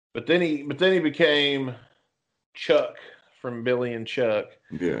 But then he became Chuck from Billy and Chuck,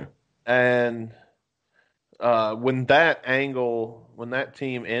 Yeah. and when that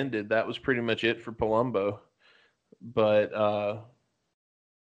team ended, that was pretty much it for Palumbo. But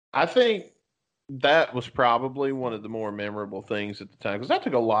I think that was probably one of the more memorable things at the time because that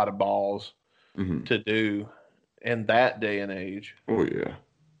took a lot of balls Hmm. to do in that day and age. Oh yeah.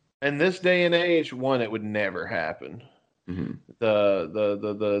 In this day and age, one, it would never happen. Hmm.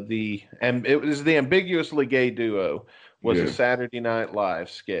 And it was the Ambiguously Gay Duo was a Yeah. Saturday Night Live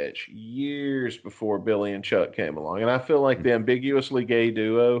sketch years before Billy and Chuck came along, and I feel like the Ambiguously Gay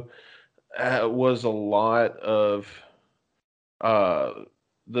Duo was a lot of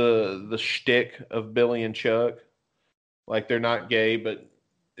the shtick of Billy and Chuck. Like they're not gay, but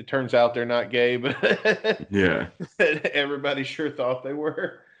it turns out they're not gay, but Yeah. everybody sure thought they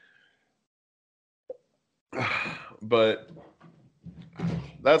were. But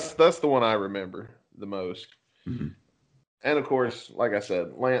that's the one I remember the most. Hmm. And of course, like I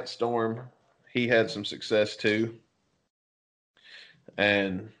said, Lance Storm, he had some success too.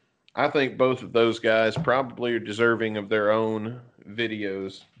 And I think both of those guys probably are deserving of their own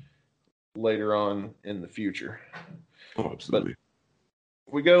videos later on in the future. Oh, absolutely.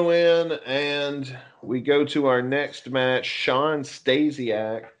 We go in and we go to our next match, Sean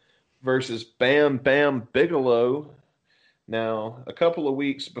Stasiak versus Bam Bam Bigelow. Now, a couple of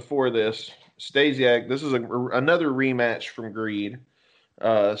weeks before this, Stasiak, this is another rematch from Greed.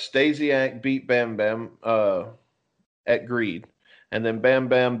 Stasiak beat Bam Bam at Greed, and then Bam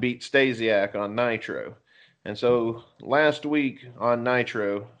Bam beat Stasiak on Nitro. And so last week on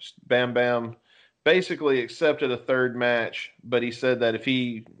Nitro, Bam Bam basically accepted a third match, but he said that if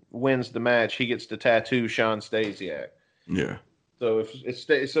he wins the match, he gets to tattoo Sean Stasiak. Yeah. So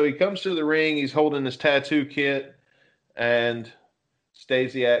so he comes to the ring, he's holding his tattoo kit, and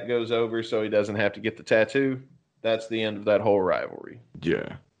Stasiak goes over so he doesn't have to get the tattoo. That's the end of that whole rivalry.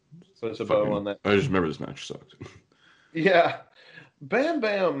 Yeah. Puts a bow on that. I just remember this match sucked. Yeah. Bam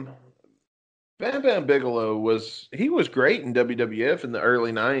Bam Bigelow was great in WWF in the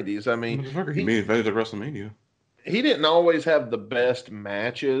early 90s. I mean, Motherfucker, he main evented at WrestleMania. he didn't always have the best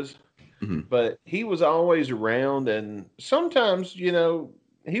matches, Mhm. but he was always around, and sometimes, he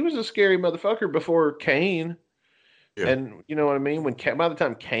was a scary motherfucker before Kane. Yeah. And you know what I mean? By the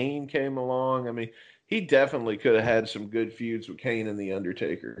time Kane came along, I mean, he definitely could have had some good feuds with Kane and The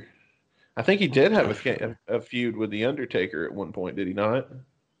Undertaker. I think he did have Definitely. a feud with The Undertaker at one point, did he not?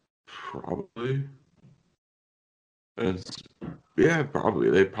 Probably. Yeah, probably.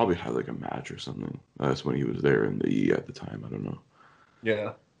 They probably had like a match or something. That's when he was there in the E at the time. I don't know.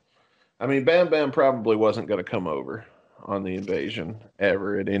 Yeah. I mean, Bam Bam probably wasn't going to come over on the Invasion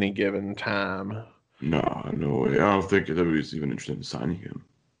ever at any given time. No way. I don't think WWE's even interested in signing him.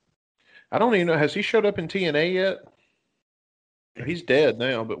 I don't even know. Has he showed up in TNA yet? He's dead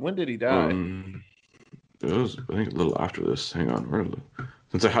now, but when did he die? It was, I think, a little after this. Hang on.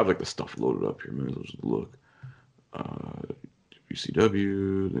 Since I have like the stuff loaded up here, maybe I'll just look.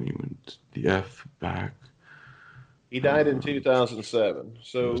 WCW, then he went to the F back. He died in 2007.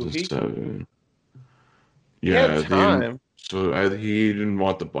 So he 2007. had Yeah, time. he didn't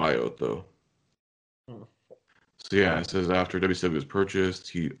want the buyout though. Hmm. So yeah, it says after WCW was purchased,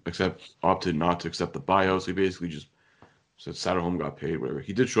 he opted not to accept the buyout. So he basically just said sat at home, got paid, whatever.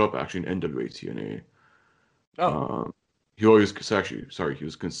 He did show up actually in NWA TNA. Oh, He was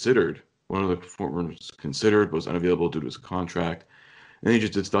considered. One of the performers considered was unavailable due to his contract, and he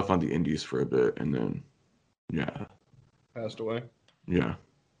just did stuff on the indies for a bit, and then yeah, passed away. yeah.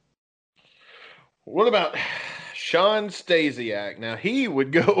 What about Sean Stasiak? Now he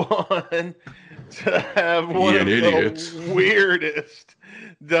would go on to have one of the weirdest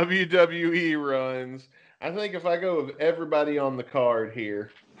WWE runs. I think if I go with everybody on the card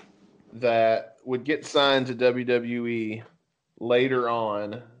here that would get signed to WWE later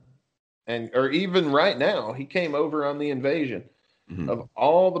on, or even right now, he came over on the Invasion. Mhm. Of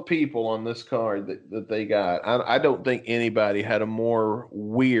all the people on this card that they got, I don't think anybody had a more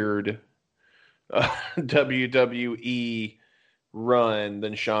weird WWE run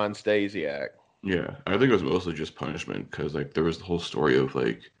than Sean Stasiak. Yeah, I think it was mostly just punishment because like there was the whole story of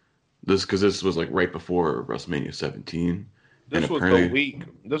like this was like right before WrestleMania 17. This was the week.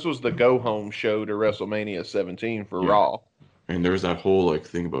 This was the go home show to WrestleMania 17 for Raw. And there was that whole like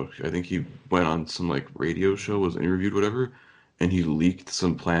thing about I think he went on some like radio show, was interviewed, whatever, and he leaked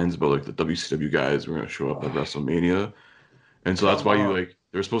some plans about like the WCW guys were going to show up at WrestleMania, and so that's why you like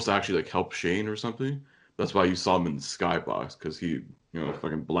they were supposed to actually like help Shane or something. That's why you saw him in the skybox because he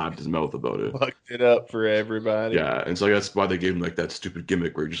fucking blabbed his mouth about it. Fucked it up for everybody. Yeah, and so that's why they gave him like that stupid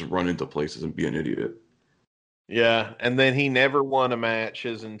gimmick where you just run into places and be an idiot. Yeah, and then he never won a match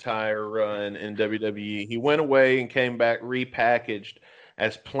his entire run in WWE. He went away and came back repackaged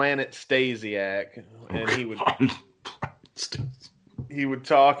as Planet Stasiak, and he would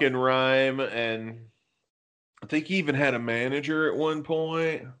talk and rhyme, and I think he even had a manager at one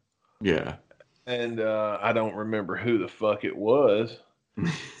point. Yeah. And I don't remember who the fuck it was.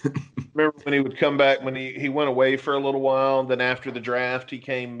 Remember when he would come back, when he went away for a little while, then after the draft he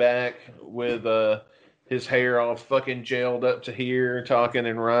came back with his hair all fucking gelled up to here, talking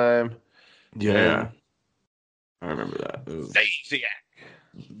in rhyme. Yeah. I remember that. Stasiak.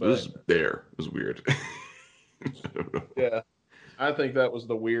 It was there. It was weird. I don't know. Yeah. I think that was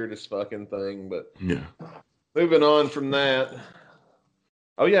the weirdest fucking thing, but yeah. Moving on from that.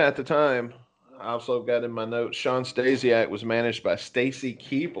 Oh yeah, at the time, I also got in my notes, Shawn Stasiak was managed by Stacy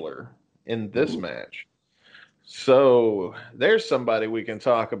Keibler in this match. So there's somebody we can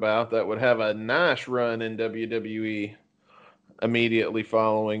talk about that would have a nice run in WWE immediately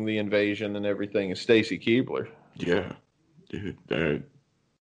following the invasion and everything, is Stacy Keibler. Yeah, dude.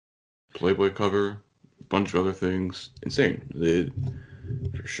 Playboy cover, a bunch of other things. Insane.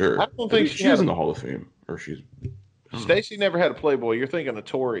 For sure. I don't think she's in the Hall of Fame. Or she's... Stacy never had a Playboy. You're thinking of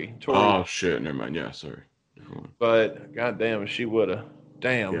Tori. Oh, shit. Never mind. Yeah, sorry. But, goddamn, she would have.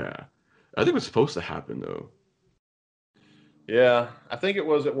 Damn. Yeah. I think it was supposed to happen, though. Yeah. I think it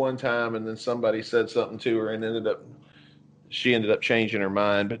was at one time, and then somebody said something to her, and she ended up changing her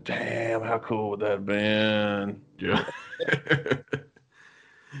mind. But, damn, how cool would that have been? Yeah.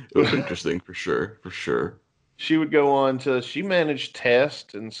 It was interesting, for sure. For sure. She would go on she managed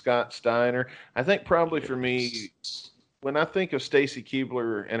Test and Scott Steiner. I think probably for me, when I think of Stacy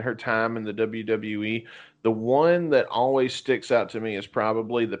Keibler and her time in the WWE, the one that always sticks out to me is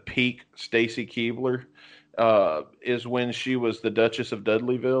probably the peak Stacy Keibler, is when she was the Duchess of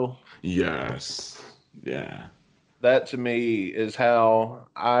Dudleyville. Yes. Yeah. That to me is how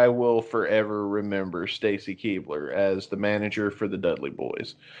I will forever remember Stacy Keibler as the manager for the Dudley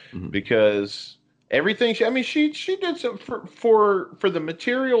Boys, because everything she did some for the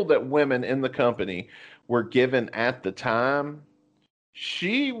material that women in the company were given at the time.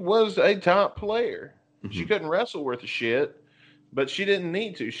 She was a top player. She couldn't wrestle worth a shit, but she didn't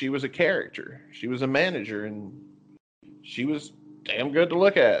need to. She was a character. She was a manager, and she was damn good to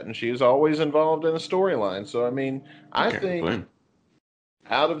look at, and she was always involved in a storyline. So I think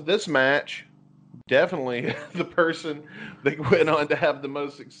out of this match, definitely the person that went on to have the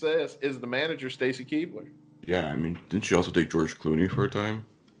most success is the manager, Stacy Keibler. Yeah, didn't she also take George Clooney for a time?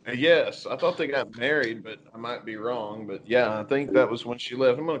 Yes, I thought they got married, but I might be wrong. But yeah, I think that was when she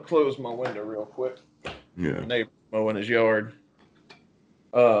left. I'm going to close my window real quick. Yeah. The neighbor mowing his yard.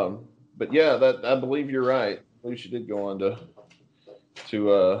 But yeah, that I believe you're right. I believe she did go on to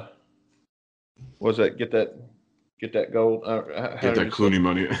what was that? Get that gold. Get that Clooney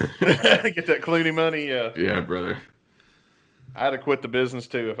money. Get that Clooney money. Yeah. Yeah, brother. I'd have quit the business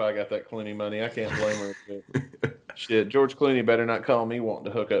too if I got that Clooney money. I can't blame her. Shit, George Clooney better not call me wanting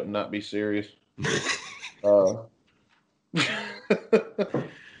to hook up and not be serious. So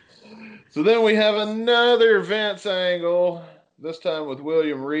then we have another Vince angle, this time with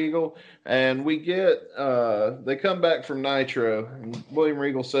William Regal, and we get they come back from Nitro, and William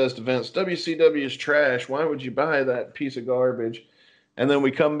Regal says to Vince, WCW is trash. Why would you buy that piece of garbage? And then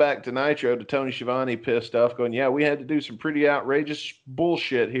we come back to Nitro to Tony Schiavone pissed off, going, yeah, we had to do some pretty outrageous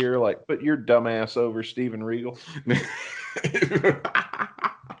bullshit here, like put your dumbass over Steven Regal.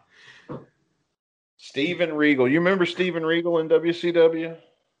 Steven Regal. You remember Steven Regal in WCW?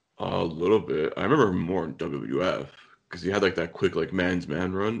 A little bit. I remember more in WWF because he had like that quick like man's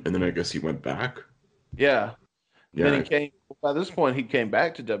man run, and then I guess he went back. Yeah. Yeah. Then by this point he came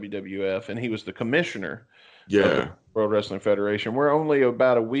back to WWF, and he was the commissioner. Yeah. Of the World Wrestling Federation. We're only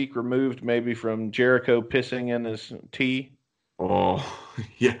about a week removed maybe from Jericho pissing in his tea. Oh,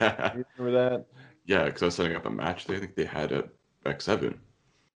 yeah. You remember that? Yeah, because I was setting up a match I think they had at X7.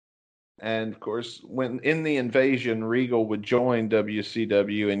 And, of course, when in the invasion, Regal would join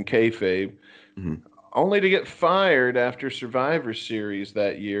WCW in kayfabe, only to get fired after Survivor Series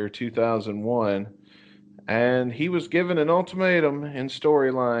that year, 2001. And he was given an ultimatum in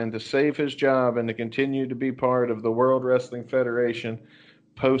storyline to save his job and to continue to be part of the World Wrestling Federation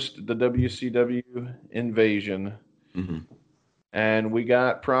post the WCW invasion. And we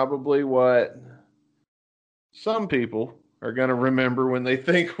got probably what some people are going to remember when they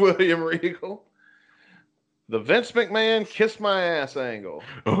think William Regal. The Vince McMahon kiss my ass angle.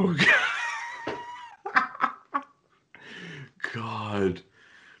 Oh, God.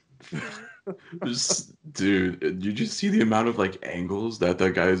 Dude, did you just see the amount of like angles that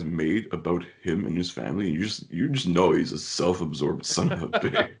guy has made about him and his family? You just know he's a self-absorbed son of a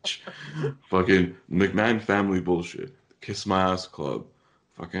bitch. Fucking McMahon family bullshit. Kiss my ass club.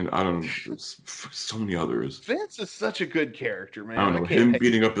 Fucking I don't know. There's so many others. Vince is such a good character, man. I don't know. Him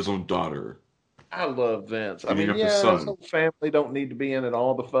beating up his own daughter. I love Vince. I Beating mean, up his yeah, son. his whole family don't need to be in it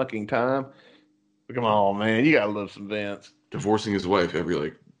all the fucking time. But come on, man, you gotta love some Vince. Divorcing his wife every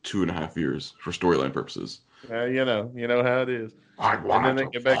like 2.5 years for storyline purposes. You know how it is. And then they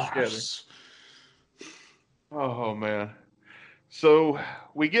get back together. Oh man. So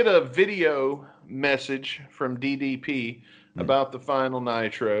we get a video message from DDP about the final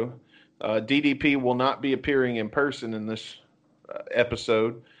Nitro. DDP will not be appearing in person in this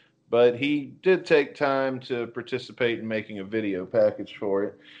episode, but he did take time to participate in making a video package for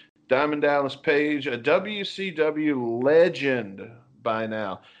it. Diamond Dallas Page, a WCW legend by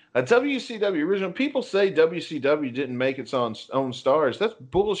now. A WCW original. People say WCW didn't make its own stars. That's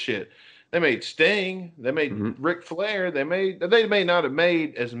bullshit. They made Sting. They made Ric Flair. They may not have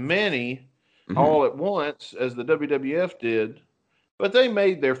made as many all at once as the WWF did, but they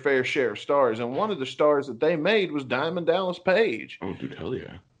made their fair share of stars. And one of the stars that they made was Diamond Dallas Page. Oh, dude, hell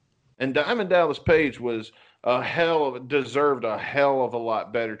yeah. And Diamond Dallas Page was deserved a hell of a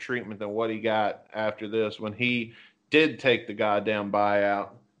lot better treatment than what he got after this when he did take the goddamn buyout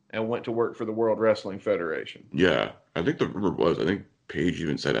and went to work for the World Wrestling Federation. Yeah, I think the rumor was, I think Page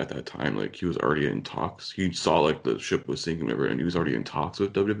even said at that time, like, he was already in talks. He saw, like, the ship was sinking, whatever, and he was already in talks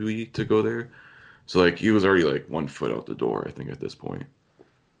with WWE to go there. So, like, he was already, like, 1 foot out the door, I think, at this point.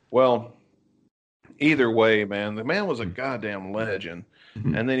 Well, either way, man, the man was a goddamn legend.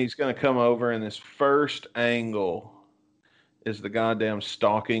 And then he's going to come over, and this first angle is the goddamn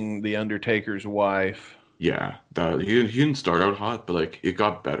stalking the Undertaker's wife. Yeah, he didn't start out hot, but, like, it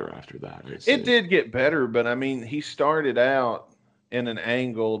got better after that. It did get better, but, I mean, he started out in an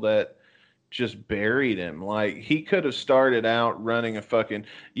angle that just buried him. Like, he could have started out running a fucking...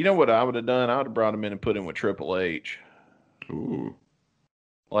 You know what I would have done? I would have brought him in and put him with Triple H. Ooh.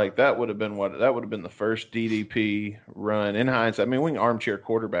 Like, that would have been the first DDP run. In hindsight, I mean, we can armchair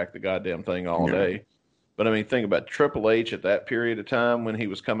quarterback the goddamn thing all day. But, I mean, think about Triple H at that period of time when he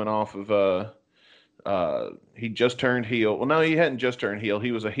was coming off of... he just turned heel. Well, no, he hadn't just turned heel.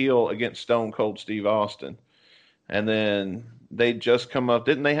 He was a heel against Stone Cold Steve Austin. And then they just come up.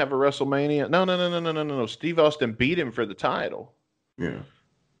 Didn't they have a WrestleMania? No. Steve Austin beat him for the title. Yeah.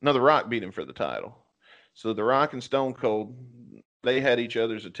 No, The Rock beat him for the title. So The Rock and Stone Cold, they had each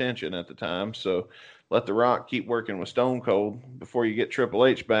other's attention at the time. So let The Rock keep working with Stone Cold before you get Triple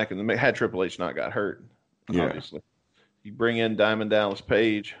H back. And had Triple H not got hurt, obviously. You bring in Diamond Dallas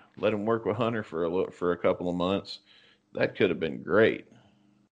Page, let him work with Hunter for a couple of months. That could have been great.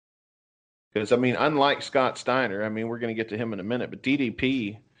 Because, I mean, unlike Scott Steiner, I mean, we're going to get to him in a minute, but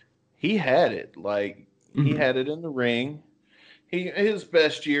DDP, he had it. Like, he had it in the ring. His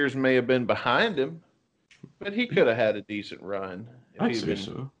best years may have been behind him, but he could have had a decent run if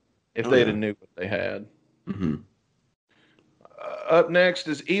they'd have knew what they had. Up next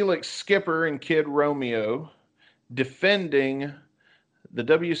is Elix Skipper and Kid Romeo defending the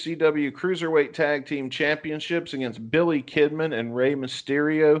WCW Cruiserweight Tag Team Championships against Billy Kidman and Rey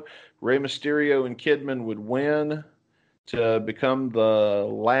Mysterio. Rey Mysterio and Kidman would win to become the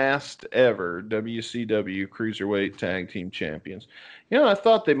last ever WCW Cruiserweight Tag Team Champions. You know, I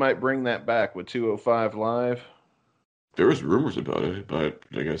thought they might bring that back with 205 Live. There was rumors about it, but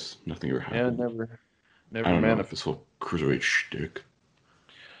I guess nothing ever happened. Yeah, never I don't know, manifested. this whole Cruiserweight shtick.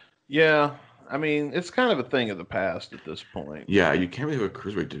 Yeah, I mean, it's kind of a thing of the past at this point. Yeah, you can't really have a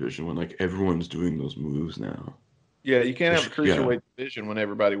Cruiserweight division when, like, everyone's doing those moves now. Yeah, you can't have a Cruiserweight division when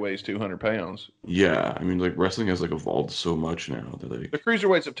everybody weighs 200 pounds. Yeah, I mean, like, wrestling has, like, evolved so much now that, like... The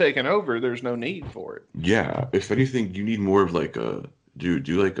Cruiserweights have taken over, there's no need for it. Yeah, if anything, you need more of, like, do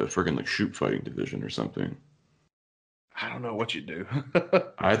like a friggin', like, shoot fighting division or something. I don't know what you do.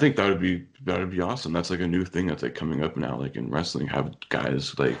 I think that would be awesome. That's, like, a new thing that's, like, coming up now, like, in wrestling. Have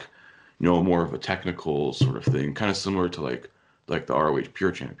guys, like, you know, more of a technical sort of thing, kind of similar to, like the ROH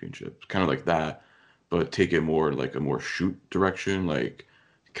Pure Championship, kind of like that, but take it more like a more shoot direction, like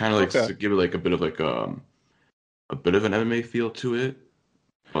kind of like to give it like a bit of an MMA feel to it,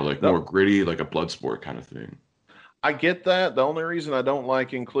 but like more gritty, like a blood sport kind of thing. I get that. The only reason I don't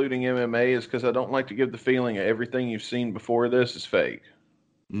like including MMA is because I don't like to give the feeling that everything you've seen before this is fake.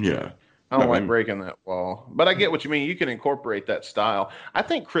 Yeah. I don't No, like I'm- breaking that wall. But I get what you mean. You can incorporate that style. I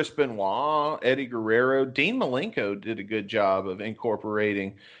think Chris Benoit, Eddie Guerrero, Dean Malenko did a good job of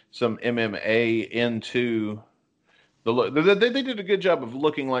incorporating some MMA into the look. They did a good job of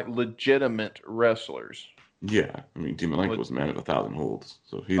looking like legitimate wrestlers. Yeah, I mean, Dean Malenko was a man of 1,000 holds,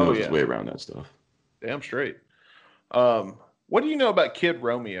 so he Oh, knows his yeah. way around that stuff. Damn straight. What do you know about Kid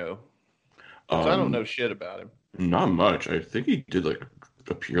Romeo? 'Cause I don't know shit about him. Not much. I think he did like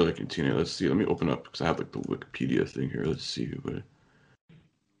appear like in TNA. Let's see. Let me open up because I have like the Wikipedia thing here. Let's see. But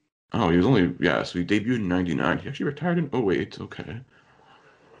oh, he was only So he debuted in '99. He actually retired in '08. Okay.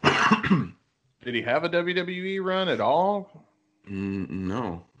 Did he have a WWE run at all?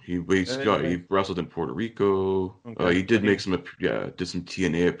 No, he basically Anything? he wrestled in Puerto Rico. Okay. He did make some did some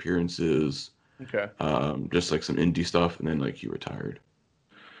TNA appearances. Okay. Just like some indie stuff, and then like he retired.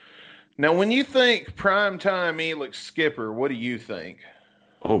 Now, when you think primetime Elix Skipper, what do you think?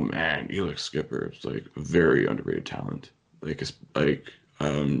 Oh man, Elix Skipper is like a very underrated talent. Like it's like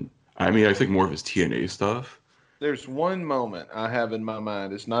I mean I think more of his TNA stuff. There's one moment I have in my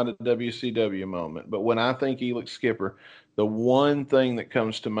mind. It's not a WCW moment, but when I think Elix Skipper, the one thing that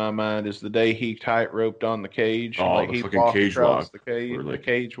comes to my mind is the day he tight-roped on the cage. Oh, like the he fucking walked cage across walk, the cage, or, the like,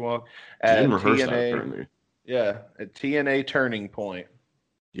 cage walk He at didn't rehearse that TNA. apparently. Yeah, at TNA Turning Point.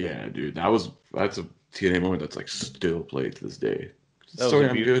 Yeah, dude, that's a TNA moment that's like still played to this day. It's That was so a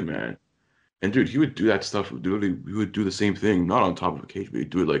damn beautiful- good, man. And dude, he would do that stuff. He would do the same thing, not on top of a cage, but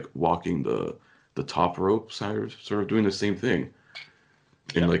he'd do it like walking the top rope, sort of doing the same thing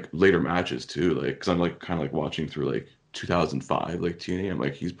in like later matches too. Like, because I'm like kind of like watching through like 2005, like TNA. I'm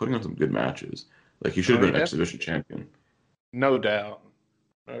like, he's putting on some good matches. Like, he should have Oh, been an yeah. X Division champion. No doubt.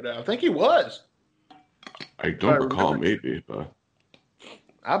 No doubt. I think he was. I don't I recall, remember. maybe, but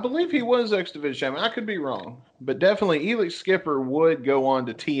I believe he was X Division champion. I could be wrong, but definitely Elix Skipper would go on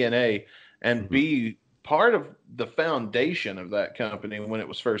to TNA and be part of the foundation of that company when it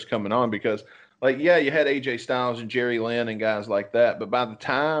was first coming on. Because, like, yeah, you had AJ Styles and Jerry Lynn and guys like that, but by the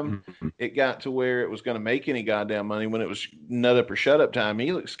time it got to where it was going to make any goddamn money, when it was nut up or shut up time,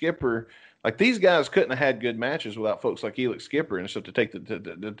 Elix Skipper, like, these guys couldn't have had good matches without folks like Elix Skipper and stuff to take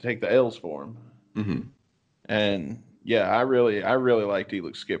the L's for him. mm-hmm. And yeah, I really liked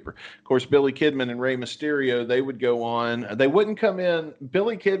Elix Skipper. Of course, Billy Kidman and Rey Mysterio, they would go on. They wouldn't come in.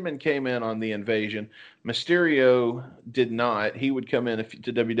 Billy Kidman came in on the Invasion. Mysterio did not. He would come in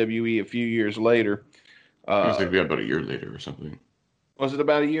to WWE a few years later. I was like, about a year later or something. Was it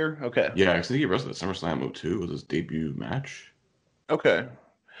about a year? Okay. Yeah, I think he wrestled at SummerSlam 02 was his debut match. Okay.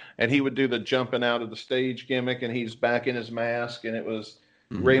 And he would do the jumping out of the stage gimmick, and he's back in his mask, and it was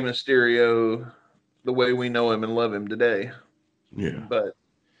Rey Mysterio the way we know him and love him today. Yeah. But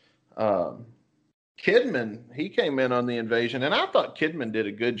Kidman, he came in on the Invasion, and I thought Kidman did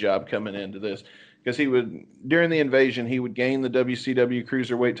a good job coming into this because he would, during the Invasion, he would gain the WCW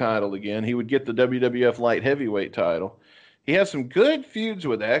Cruiserweight title again. He would get the WWF Light Heavyweight title. He had some good feuds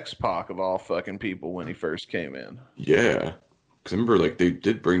with X-Pac of all fucking people when he first came in. Yeah. Because I remember, like, they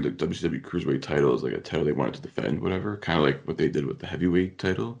did bring the WCW Cruiserweight title as, like, a title they wanted to defend, whatever. Kind of like what they did with the heavyweight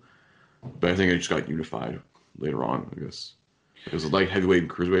title. But I think it just got unified later on, I guess. It was like heavyweight and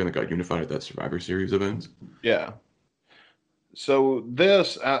cruiserweight, and it got unified at that Survivor Series event. Yeah. So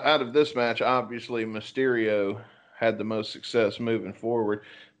this, out of this match, obviously Mysterio had the most success moving forward.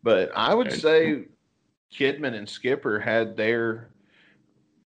 But I would say Kidman and Skipper had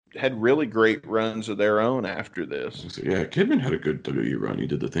really great runs of their own after this. So, yeah, Kidman had a good WWE run. He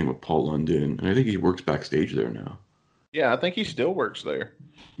did the thing with Paul London, and I think he works backstage there now. Yeah, I think he still works there.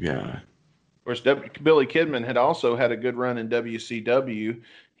 Yeah. Of course, Billy Kidman had also had a good run in WCW.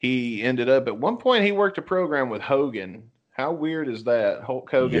 He ended up, at one point, he worked a program with Hogan. How weird is that?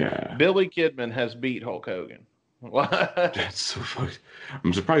 Hulk Hogan. Yeah. Billy Kidman has beat Hulk Hogan. What? That's so fucked.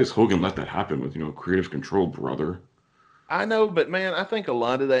 I'm surprised Hogan let that happen with, Creative Control, brother. I know, but man, I think a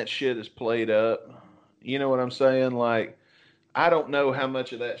lot of that shit is played up. You know what I'm saying? Like, I don't know how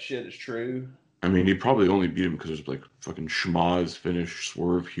much of that shit is true. I mean, he probably only beat him because there's like fucking schmaz finish,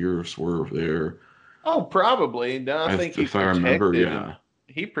 swerve here, swerve there. Oh, probably. No, I think if I remember, yeah.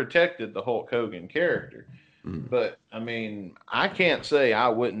 He protected the Hulk Hogan character. But, I mean, I can't say I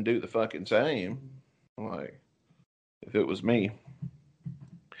wouldn't do the fucking same. Like, if it was me.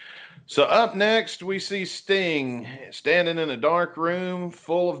 So up next, we see Sting standing in a dark room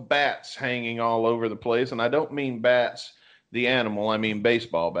full of bats hanging all over the place. And I don't mean bats, the animal. I mean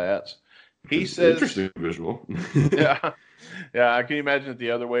baseball bats. He says, interesting visual. yeah. I can imagine it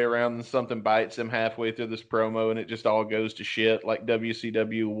the other way around, and something bites him halfway through this promo and it just all goes to shit like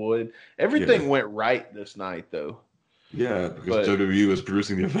WCW would. Everything went right this night, though. Yeah, because But- WWE was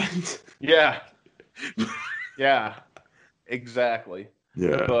producing the event. Yeah. Yeah. Exactly.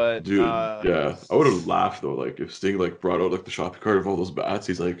 Yeah, But, dude, yeah, I would have laughed though, like if Sting like brought out like the shopping cart of all those bats,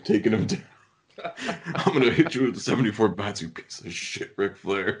 he's like taking them down. I'm gonna hit you with the 74 bats, you piece of shit, Ric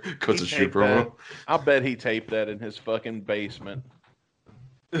Flair. Cuts He a shoe taped that. promo. I'll bet he taped that in his fucking basement.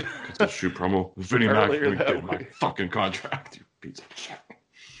 Cuts a shoe promo. Vinnie Mac, Earlier let me that get my week. fucking contract, you piece of shit.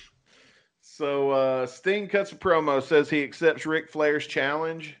 So Sting cuts a promo, says he accepts Ric Flair's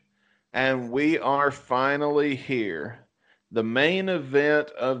challenge, and we are finally here. The main event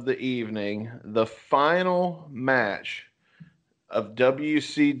of the evening, the final match of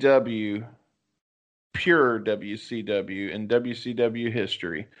WCW, pure WCW in WCW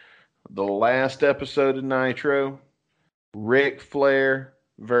history. The last episode of Nitro, Ric Flair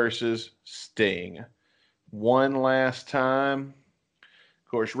versus Sting. One last time.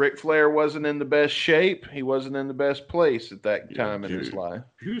 Of course, Ric Flair wasn't in the best shape. He wasn't in the best place at that time in his dude. life.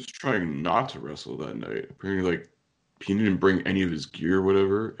 He was trying not to wrestle that night. Apparently, like, he didn't bring any of his gear or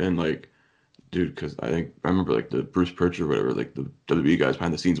whatever. And, like, dude, because I remember, like, the Bruce Pritchard or whatever, like, the WWE guys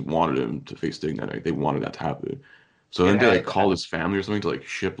behind the scenes wanted him to face Sting that night. They wanted that to happen. So then It they, had like, to called his family or something to, like,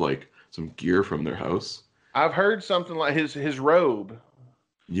 ship, like, some gear from their house. I've heard something like his robe.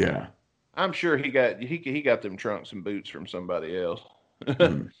 Yeah. I'm sure he got them trunks and boots from somebody else.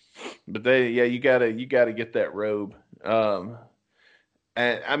 Mhm. But you gotta get that robe.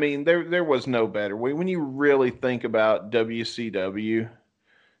 And I mean, there was no better way. When you really think about WCW,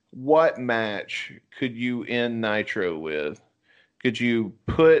 what match could you end Nitro with? Could you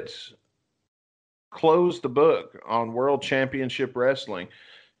close the book on World Championship Wrestling,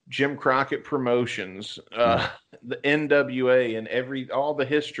 Jim Crockett Promotions, the NWA, and all the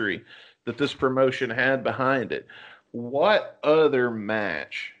history that this promotion had behind it? What other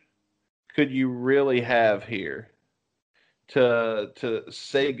match could you really have here to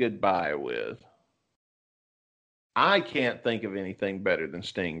say goodbye with? I can't think of anything better than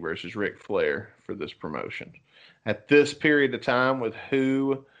Sting versus Ric Flair for this promotion. At this period of time, with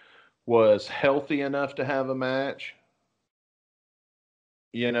who was healthy enough to have a match,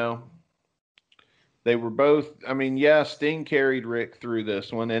 you know, they were both. I mean, yeah, Sting carried Rick through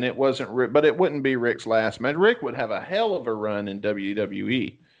this one, and it wasn't Rick, but it wouldn't be Rick's last match. Rick would have a hell of a run in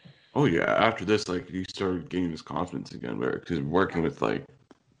WWE. Oh, yeah. After this, like, he started gaining his confidence again, because working with, like,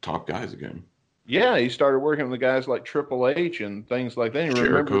 top guys again. Yeah, he started working with guys like Triple H and things like that. You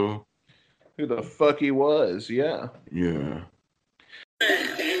remember Jericho. who the fuck he was? Yeah. Yeah.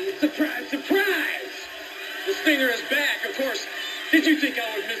 Surprise, surprise! The Stinger is back, of course. Did you think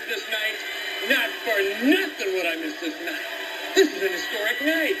I would miss this night? Not for nothing would I miss this night. This is an historic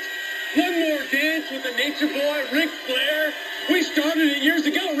night. One more dance with the Nature Boy, Ric Flair. We started it years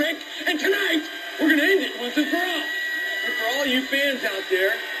ago, Rick, and tonight we're going to end it once and for all. And for all you fans out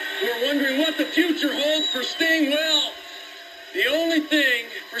there who are wondering what the future holds for Sting, well, the only thing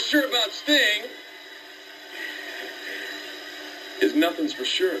for sure about Sting is nothing's for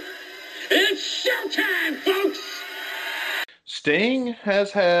sure. It's showtime, folks! Sting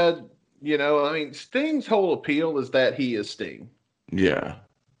has had, Sting's whole appeal is that he is Sting. Yeah.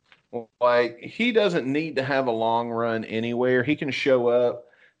 Like, he doesn't need to have a long run anywhere. He can show up,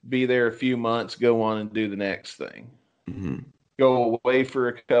 be there a few months, go on and do the next thing. Mm-hmm. Go away for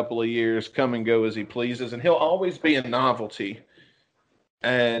a couple of years, come and go as he pleases, and he'll always be a novelty.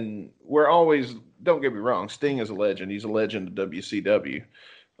 And we're always, don't get me wrong, Sting is a legend. He's a legend of WCW.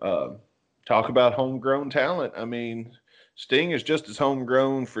 Talk about homegrown talent. I mean, Sting is just as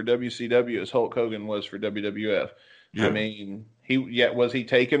homegrown for WCW as Hulk Hogan was for WWF. Yeah. I mean, was he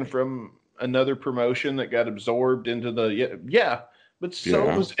taken from another promotion that got absorbed into the but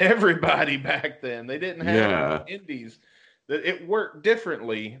so was everybody back then. They didn't have indies. It worked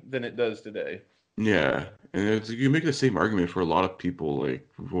differently than it does today. Yeah, and it's you make the same argument for a lot of people, like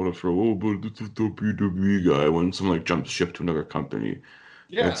want to throw, but this is the WWE guy when someone like jumps ship to another company.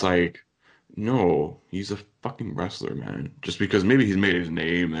 Yeah, it's like, no, he's a fucking wrestler, man. Just because maybe he's made his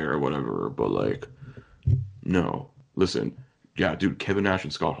name there or whatever, but like, no. Listen, yeah, dude, Kevin Nash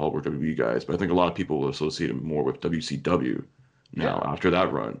and Scott Hall were WWE guys, but I think a lot of people will associate him more with WCW now after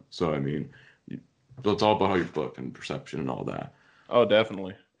that run. So I mean, it's all about how you're booked and perception and all that. Oh,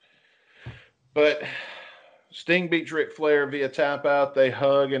 definitely. But Sting beats Ric Flair via tap out. They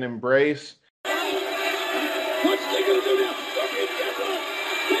hug and embrace. What's Sting going to do now? He's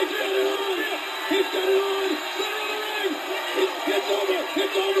got it on. He's got it on. It's over.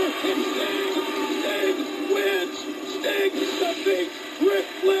 It's over. It's Sting. Sting wins. Sting defeats Ric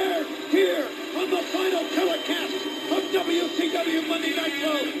Flair here on the final telecast of WCW Monday Night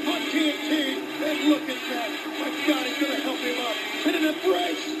Raw on TNT. And look at that. My God, he's going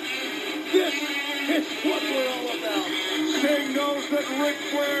Ric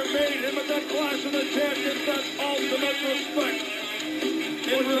Flair made him at the Clash of the Champions that ultimate respect.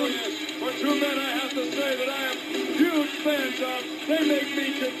 It really is. For two men I have to say that I am huge fans of. They make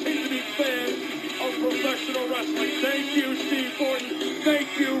me continue to be fans of professional wrestling. Thank you, Steve Thornton.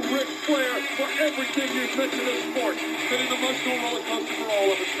 Thank you, Ric Flair, for everything you've meant to this sport. It's been an emotional roller coaster for all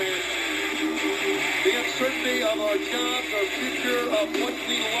of us, man. The uncertainty of our jobs, our future, of what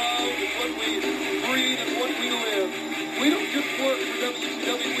we love, and what we breathe, and what we live. We don't just work for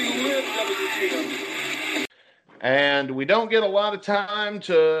WCW, we live WCW. And we don't get a lot of time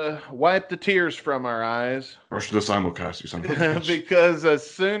to wipe the tears from our eyes. Rush to the simulcast, you son of a bitch. Because as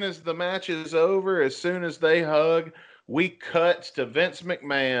soon as the match is over, as soon as they hug, we cut to Vince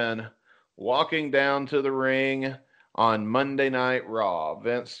McMahon walking down to the ring on Monday Night Raw.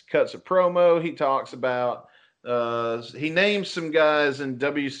 Vince cuts a promo. He talks about, he names some guys in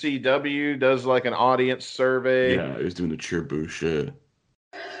WCW, does like an audience survey. Yeah, he was doing the cheer boo shit.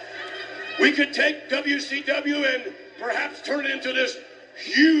 We could take WCW and perhaps turn it into this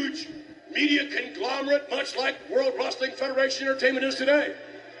huge media conglomerate, much like World Wrestling Federation Entertainment is today.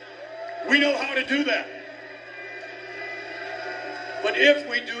 We know how to do that. But if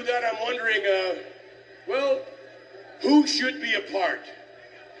we do that, I'm wondering, well, who should be a part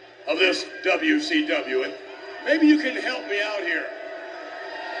of this WCW? And maybe you can help me out here.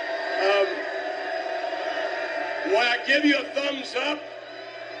 When I give you a thumbs up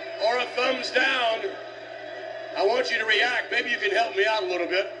or a thumbs down, I want you to react. Maybe you can help me out a little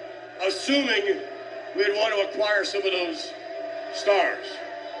bit, assuming we'd want to acquire some of those stars.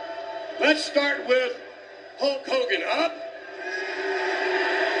 Let's start with Hulk Hogan. Up.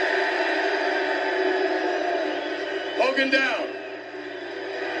 Hogan down.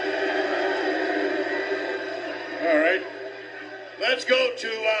 All right. Let's go to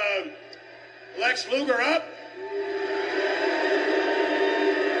Lex Luger. Up.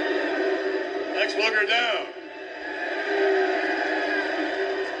 Lex Luger down.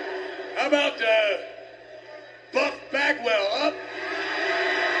 How about Buff Bagwell? Up.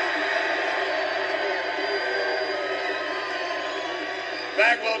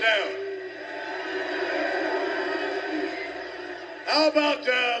 Bagwell down. How about,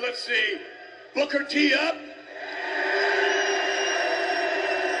 let's see, Booker T up?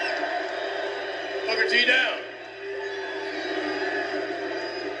 Booker T down.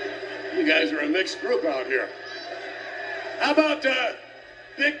 You guys are a mixed group out here. How about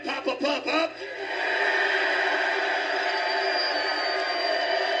Big Papa Pump up?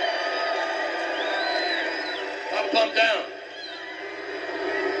 Papa Pump down.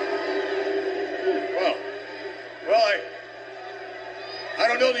 Well, I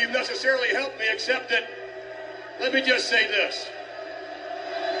don't know that you've necessarily helped me, except that, let me just say this.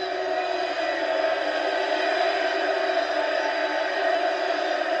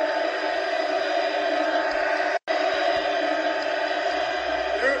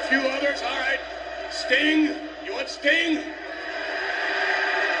 There are a few others, all right. Sting, you want Sting?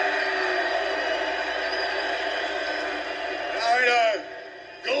 All right,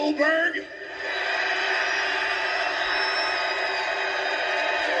 Goldberg.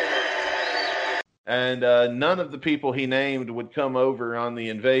 And none of the people he named would come over on the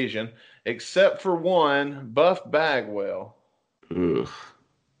invasion, except for one, Buff Bagwell. Ugh.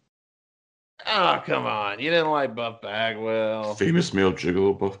 Oh, come on. You didn't like Buff Bagwell. Famous male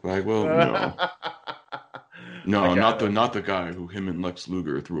gigolo Buff Bagwell? No. No, not the guy who him and Lex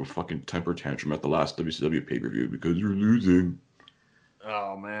Luger threw a fucking temper tantrum at the last WCW pay-per-view because you're losing.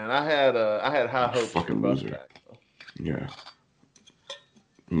 Oh man, I had high hopes Fucking for Buff loser. Bagwell. Yeah.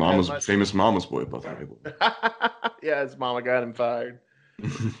 much- Famous mama's boy Buff Bagwell. Yeah, his mama got him fired.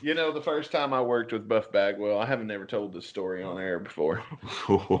 You know, the first time I worked with Buff Bagwell, I haven't never told this story on air before.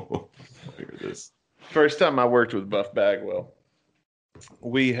 Hear this. First time I worked with Buff Bagwell,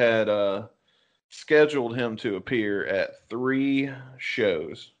 we had scheduled him to appear at 3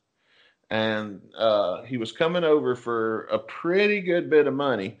 shows. And he was coming over for a pretty good bit of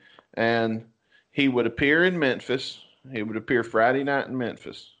money. And he would appear in Memphis. He would appear Friday night in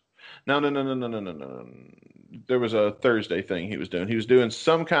Memphis. No. There was a Thursday thing he was doing. He was doing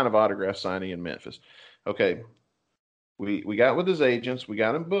some kind of autograph signing in Memphis. Okay. We got with his agents. We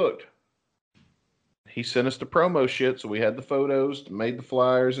got him booked. He sent us the promo shit, so we had the photos, made the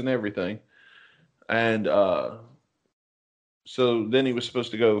flyers and everything. And so then he was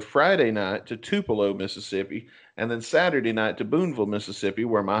supposed to go Friday night to Tupelo, Mississippi, and then Saturday night to Boonville, Mississippi,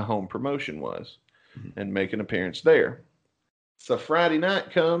 where my home promotion was, and make an appearance there. So Friday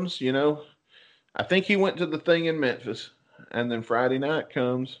night comes, you know, I think he went to the thing in Memphis, and then Friday night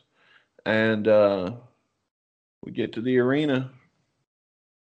comes, and we get to the arena.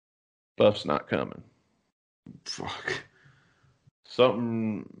 Buff's not coming. Fuck.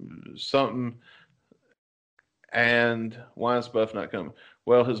 Something. And why is Buff not coming?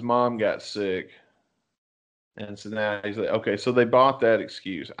 Well, his mom got sick. And so now he's like, okay, so they bought that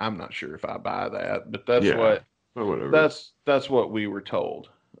excuse. I'm not sure if I buy that, but that's But whatever. that's what we were told.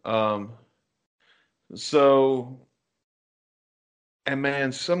 So, and man,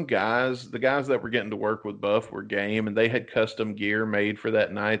 the guys that were getting to work with Buff were game, and they had custom gear made for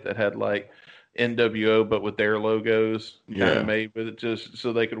that night that had like NWO, but with their logos kind of made with it, just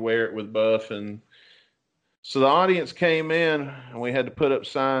so they could wear it with Buff. And so the audience came in, and we had to put up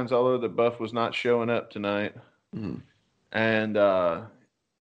signs all over that Buff was not showing up tonight. And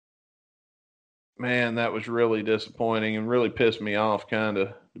man, that was really disappointing and really pissed me off, kind of,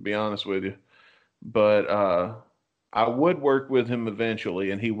 to be honest with you. But I would work with him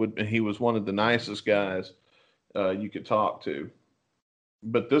eventually, and he was one of the nicest guys you could talk to.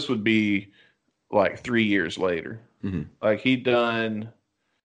 But this would be like 3 years later. Like he time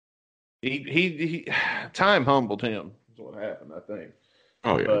humbled him is what happened, I think.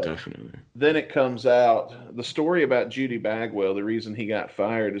 Oh yeah, But definitely. then it comes out the story about Judy Bagwell. The reason he got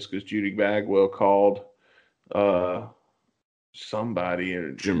fired is because Judy Bagwell called somebody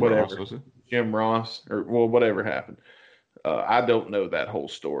or Jim whatever. Ross, was it? Jim Ross, or well, whatever happened. I don't know that whole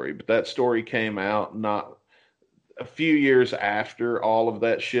story, but that story came out not a few years after all of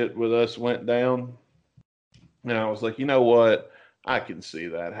that shit with us went down. And I was like, you know what? I can see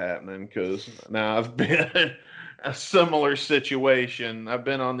that happening because now I've been in a similar situation. I've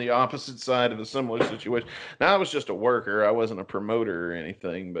been on the opposite side of a similar situation. Now I was just a worker. I wasn't a promoter or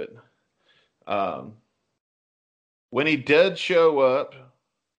anything, but when he did show up,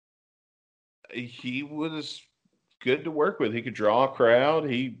 he was good to work with. He could draw a crowd.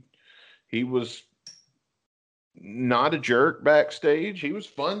 He was not a jerk backstage. He was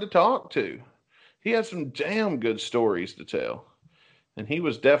fun to talk to. He had some damn good stories to tell. And he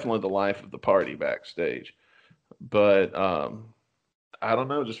was definitely the life of the party backstage. But I don't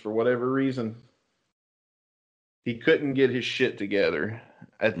know, just for whatever reason, he couldn't get his shit together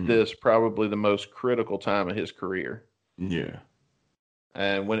at this probably the most critical time of his career. Yeah.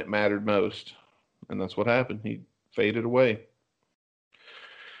 And when it mattered most. And that's what happened. He faded away.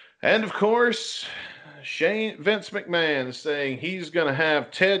 And of course, Vince McMahon is saying he's going to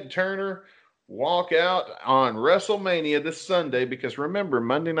have Ted Turner walk out on WrestleMania this Sunday, because remember,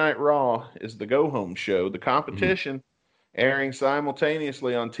 Monday Night Raw is the go-home show. The competition airing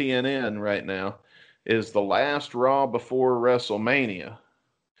simultaneously on TNN right now is the last Raw before WrestleMania.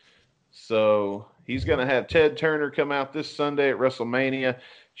 So he's going to have Ted Turner come out this Sunday at WrestleMania.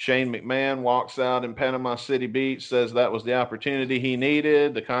 Shane McMahon walks out in Panama City Beach, says that was the opportunity he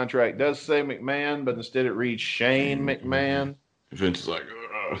needed. The contract does say McMahon, but instead it reads Shane McMahon. Vince is like,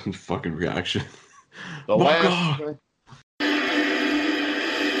 fucking reaction. The last. All right.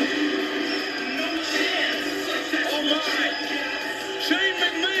 Shane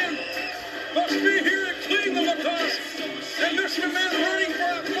McMahon must be here at Cleveland because, and Mr. McMahon running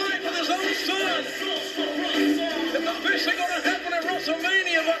for a fight with his own son. It's officially going to happen at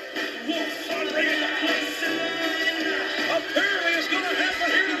WrestleMania, but apparently it's going to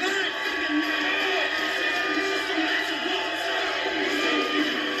happen here tonight.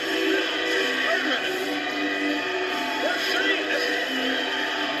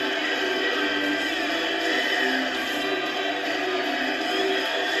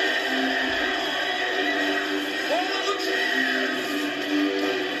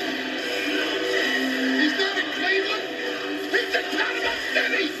 He's not in Cleveland. He's in Panama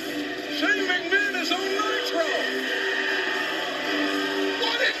City. Shane McMahon is on Nitro.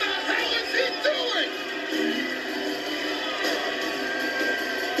 What in the hell is he doing?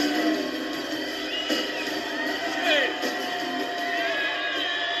 Hey,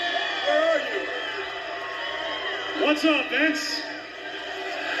 where are you? What's up, Vince?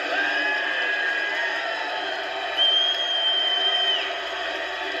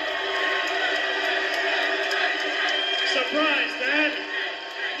 Surprise, Dad.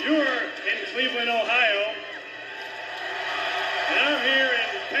 You're in Cleveland, Ohio. And I'm here in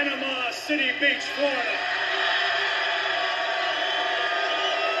Panama City Beach, Florida.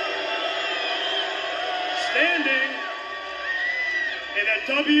 Standing in a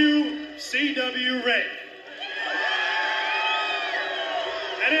WCW ring.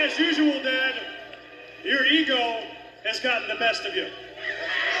 And as usual, Dad, your ego has gotten the best of you.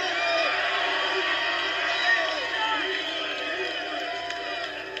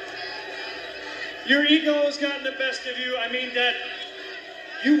 Your ego has gotten the best of you. I mean, Dad,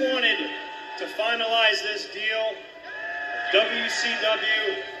 you wanted to finalize this deal,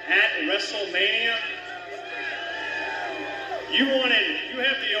 WCW at WrestleMania. You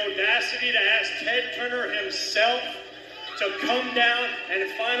have the audacity to ask Ted Turner himself to come down and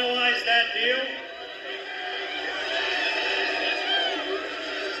finalize that deal?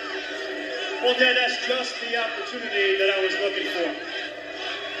 Well, Dad, that's just the opportunity that I was looking for.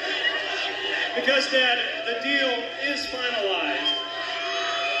 Because, Dad, the deal is finalized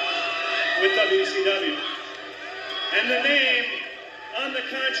with WCW. And the name on the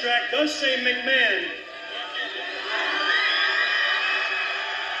contract does say McMahon.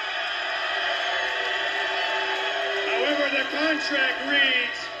 However, the contract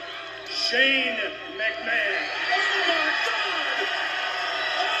reads Shane McMahon. Oh my God!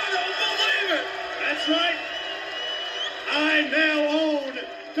 I don't believe it! That's right. I now own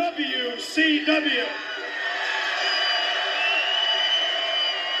WCW.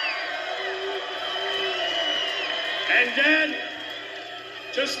 And Dad,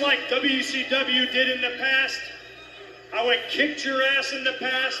 just like WCW did in the past, how it kicked your ass in the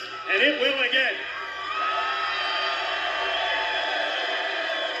past, and it will again.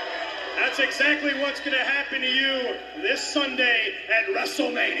 That's exactly what's going to happen to you this Sunday at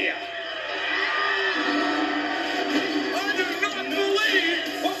WrestleMania. I do not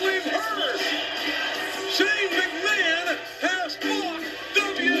believe what we've heard. Shane McMahon has bought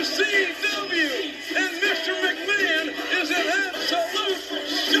WCW, and Mr. McMahon is an absolute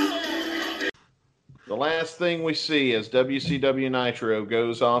shock. The last thing we see as WCW Nitro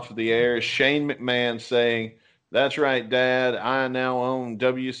goes off the air is Shane McMahon saying, "That's right, Dad, I now own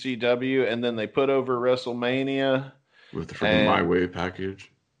WCW," and then they put over WrestleMania with the freaking My Way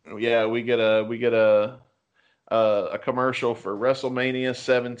package. Yeah, we get a commercial for WrestleMania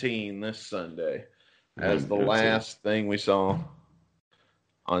 17 this Sunday as the last thing we saw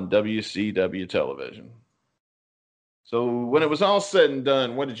on WCW television. So when it was all said and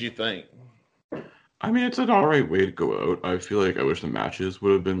done, what did you think? I mean, it's an alright way to go out. I feel like I wish the matches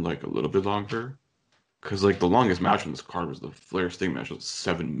would have been like a little bit longer. Because like the longest match on this card was the Flair Sting match. It was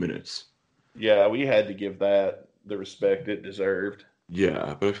 7 minutes. Yeah, we had to give that the respect it deserved.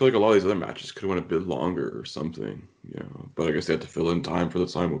 Yeah, but I feel like a lot of these other matches could have went a bit longer or something. Yeah, but I guess they had to fill in time for the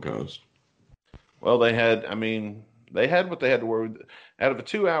simulcast. Well, they had what they had to work with. Out of a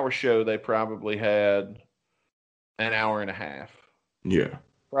 2-hour show, they probably had an hour and a half. Yeah.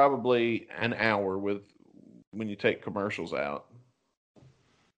 Probably an hour when you take commercials out.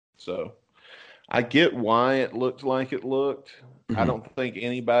 So I get why it looked like it looked. Mm-hmm. I don't think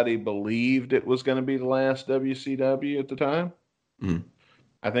anybody believed it was going to be the last WCW at the time. Mm-hmm.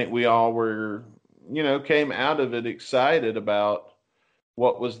 I think we all were, came out of it excited about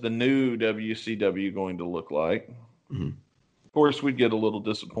what was the new WCW going to look like. Mm-hmm. Of course, we'd get a little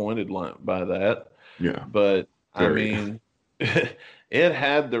disappointed by that. Yeah. But, very. I mean, it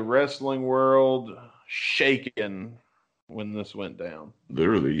had the wrestling world shaken when this went down.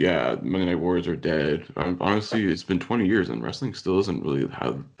 Literally, yeah. Monday Night Wars are dead. Honestly, it's been 20 years and wrestling still hasn't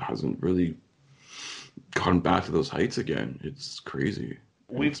really gotten back to those heights again. It's crazy.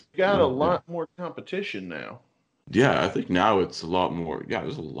 We've got a lot more competition now. Yeah, I think now it's a lot more. Yeah,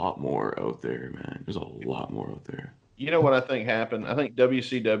 there's a lot more out there, man. There's a lot more out there. You know what I think happened? I think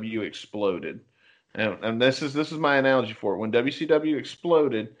WCW exploded. And this is my analogy for it. When WCW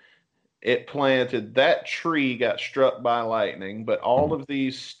exploded, it planted, that tree got struck by lightning, but all of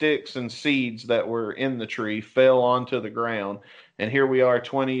these sticks and seeds that were in the tree fell onto the ground. And here we are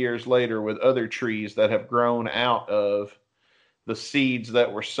 20 years later with other trees that have grown out of the seeds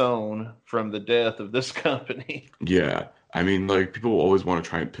that were sown from the death of this company. Yeah. I mean, like, people always want to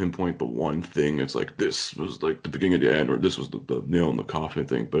try and pinpoint the one thing. It's like, this was like the beginning of the end, or this was the nail in the coffin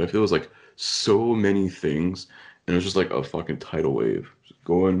thing. But it feels like so many things, and it was just like a fucking tidal wave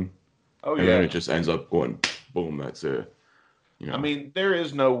going. Oh, and yeah. then it just ends up going, boom, that's it. I mean, there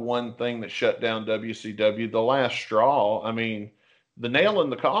is no one thing that shut down WCW. The last straw, I mean, the nail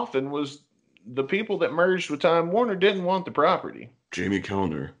in the coffin was the people that merged with Time Warner didn't want the property. Jamie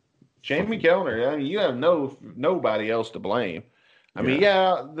Kellner. I mean, you have nobody else to blame. I mean,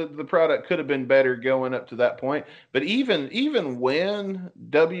 the product could have been better going up to that point. But even when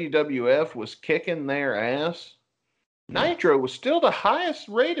WWF was kicking their ass, Nitro was still the highest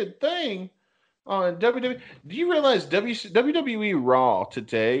rated thing on WWE. Do you realize WWE Raw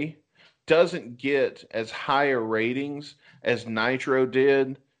today doesn't get as higher ratings as Nitro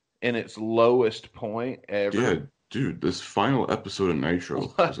did in its lowest point ever? Yeah, dude, this final episode of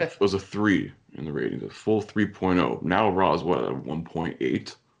Nitro was a 3 in the ratings, a full 3.0. Now Raw is what, a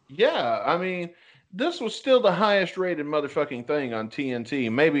 1.8? Yeah, I mean, this was still the highest rated motherfucking thing on TNT.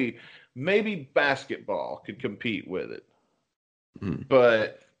 Maybe basketball could compete with it.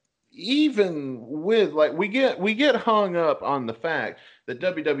 But even with like we get hung up on the fact that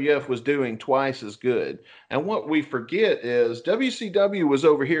WWF was doing twice as good, and what we forget is WCW was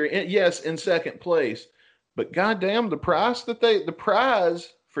over here, in second place, but goddamn, the prize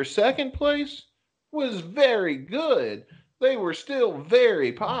for second place was very good. They were still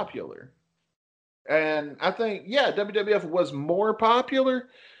very popular, and I think WWF was more popular,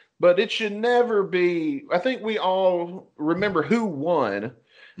 but it should never be. I think we all remember who won.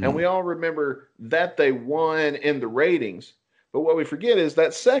 And we all remember that they won in the ratings. But what we forget is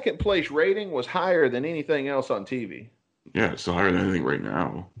that second place rating was higher than anything else on TV. Yeah, it's still higher than anything right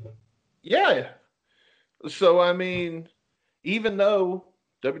now. Yeah. So, I mean, even though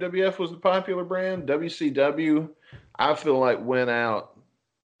WWF was the popular brand, WCW, I feel like went out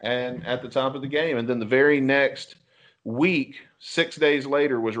and at the top of the game. And then the very next week, 6 days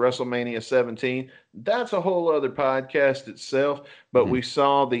later, was WrestleMania 17. That's a whole other podcast itself. But we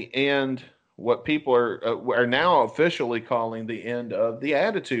saw the end, what people are now officially calling the end of the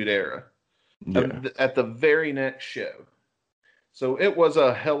Attitude Era at the very next show. So it was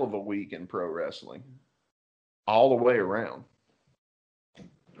a hell of a week in pro wrestling, all the way around.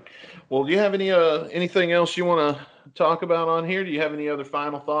 Well, do you have anything else you want to talk about on here? Do you have any other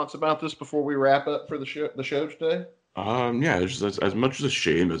final thoughts about this before we wrap up for the show today? Yeah, it's just as much as a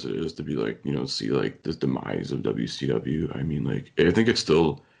shame as it is to be like, see like this demise of WCW. I mean, like, I think it's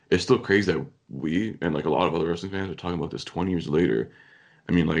still crazy that we and like a lot of other wrestling fans are talking about this 20 years later.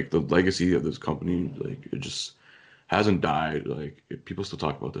 I mean, like, the legacy of this company, like, it just hasn't died. Like, people still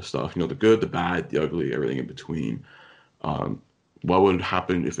talk about this stuff, the good, the bad, the ugly, everything in between. What would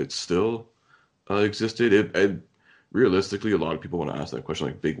happen if it still existed? Realistically, a lot of people want to ask that question,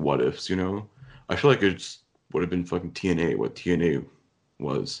 like, big what ifs, I feel like it's would have been fucking TNA, what TNA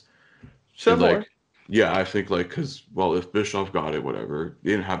was. Similar. Like, yeah, I think, like, because, well, if Bischoff got it, whatever,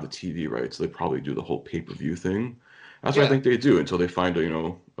 they didn't have the TV rights, so they probably do the whole pay-per-view thing. That's what I think they do until they find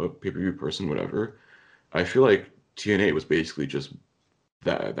a pay-per-view person, whatever. I feel like TNA was basically just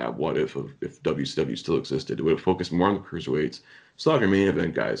that what if of if WCW still existed. It would have focused more on the cruiserweights, still have your main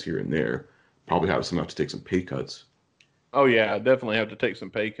event guys here and there, probably have some have to take some pay cuts. Oh, yeah, definitely have to take some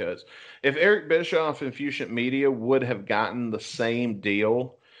pay cuts. If Eric Bischoff and Fusion Media would have gotten the same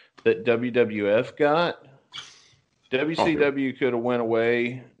deal that WWF got, WCW could have went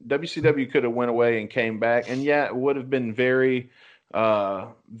away. WCW could have went away and came back. And, yeah, it would have been very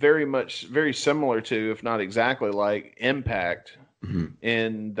similar to, if not exactly like, Impact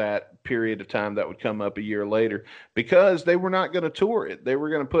in that period of time that would come up a year later, because they were not going to tour it. They were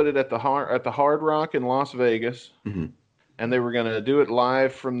going to put it at the Hard Rock in Las Vegas. And they were going to do it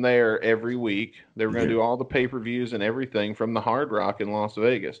live from there every week. They were going to do all the pay-per-views and everything from the Hard Rock in Las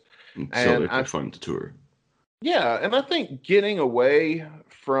Vegas. So it's fun to tour. Yeah, and I think getting away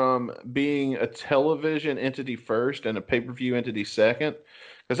from being a television entity first and a pay-per-view entity second,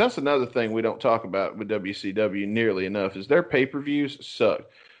 because that's another thing we don't talk about with WCW nearly enough, is their pay-per-views suck.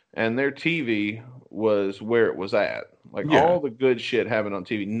 And their TV was where it was at. Like, all the good shit happened on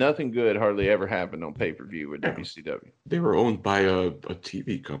TV. Nothing good hardly ever happened on pay-per-view with WCW. They were owned by a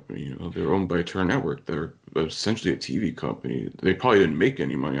TV company. They were owned by Turner Network. They're essentially a TV company. They probably didn't make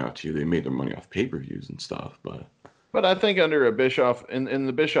any money off TV. They made their money off pay-per-views and stuff. But I think under a Bischoff, in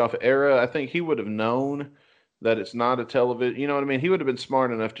the Bischoff era, I think he would have known that it's not a television. You know what I mean? He would have been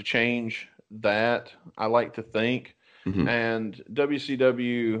smart enough to change that, I like to think. And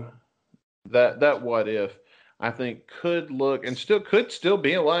WCW, that what if, I think could still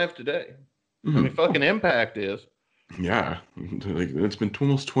be alive today. I mean, fucking Impact is. Yeah, like, it's been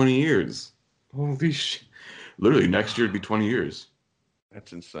almost 20 years. Holy shit! Literally, next year it'd be 20 years.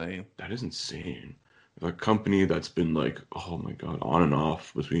 That's insane. That is insane. A company that's been like, oh my god, on and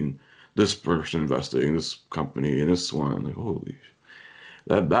off between this person investing, this company, and this one. Like, holy.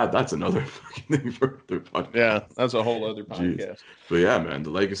 That's another fucking thing for their podcast. Yeah, that's a whole other podcast. Jeez. But yeah, man,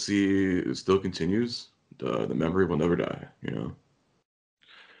 the legacy still continues. The memory will never die,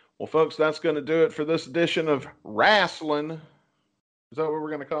 Well, folks, that's going to do it for this edition of Wrestling. Is that what we're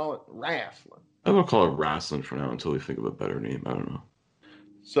going to call it? Wrestling. I'm going to call it Wrestling for now until we think of a better name. I don't know.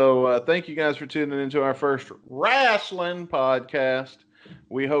 So thank you guys for tuning into our first Wrestling podcast.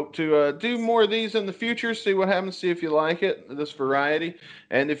 We hope to do more of these in the future, see what happens, see if you like it, this variety.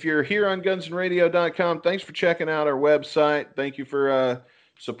 And if you're here on gunsnradio.com, thanks for checking out our website. Thank you for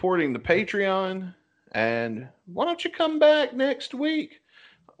supporting the Patreon. And why don't you come back next week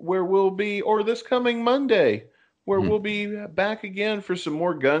where we'll be, or this coming Monday, where we'll be back again for some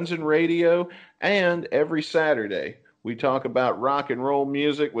more Guns and Radio. And every Saturday, we talk about rock and roll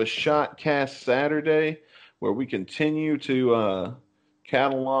music with Shotcast Saturday, where we continue to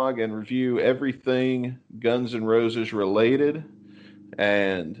catalog and review everything Guns N' Roses related.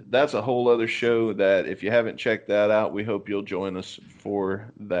 And that's a whole other show that if you haven't checked that out, we hope you'll join us for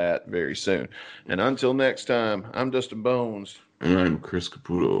that very soon. And until next time, I'm Dustin Bones. And I'm Chris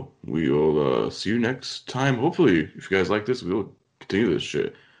Caputo. We'll see you next time. Hopefully, if you guys like this, we'll continue this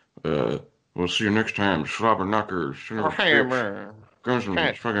shit. We'll see you next time. Slobber knockers. Guns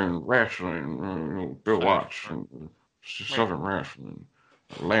and fucking wrestling. Bill Watts. And Southern wrestling.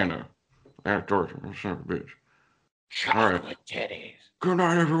 Atlanta, Georgia. Son of a bitch. Chocolate titties. Good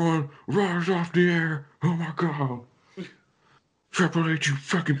night, everyone. Rise off the air. Oh my god. Triple H, you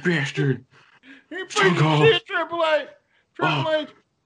fucking bastard. You piece of shit, Triple H. Triple H.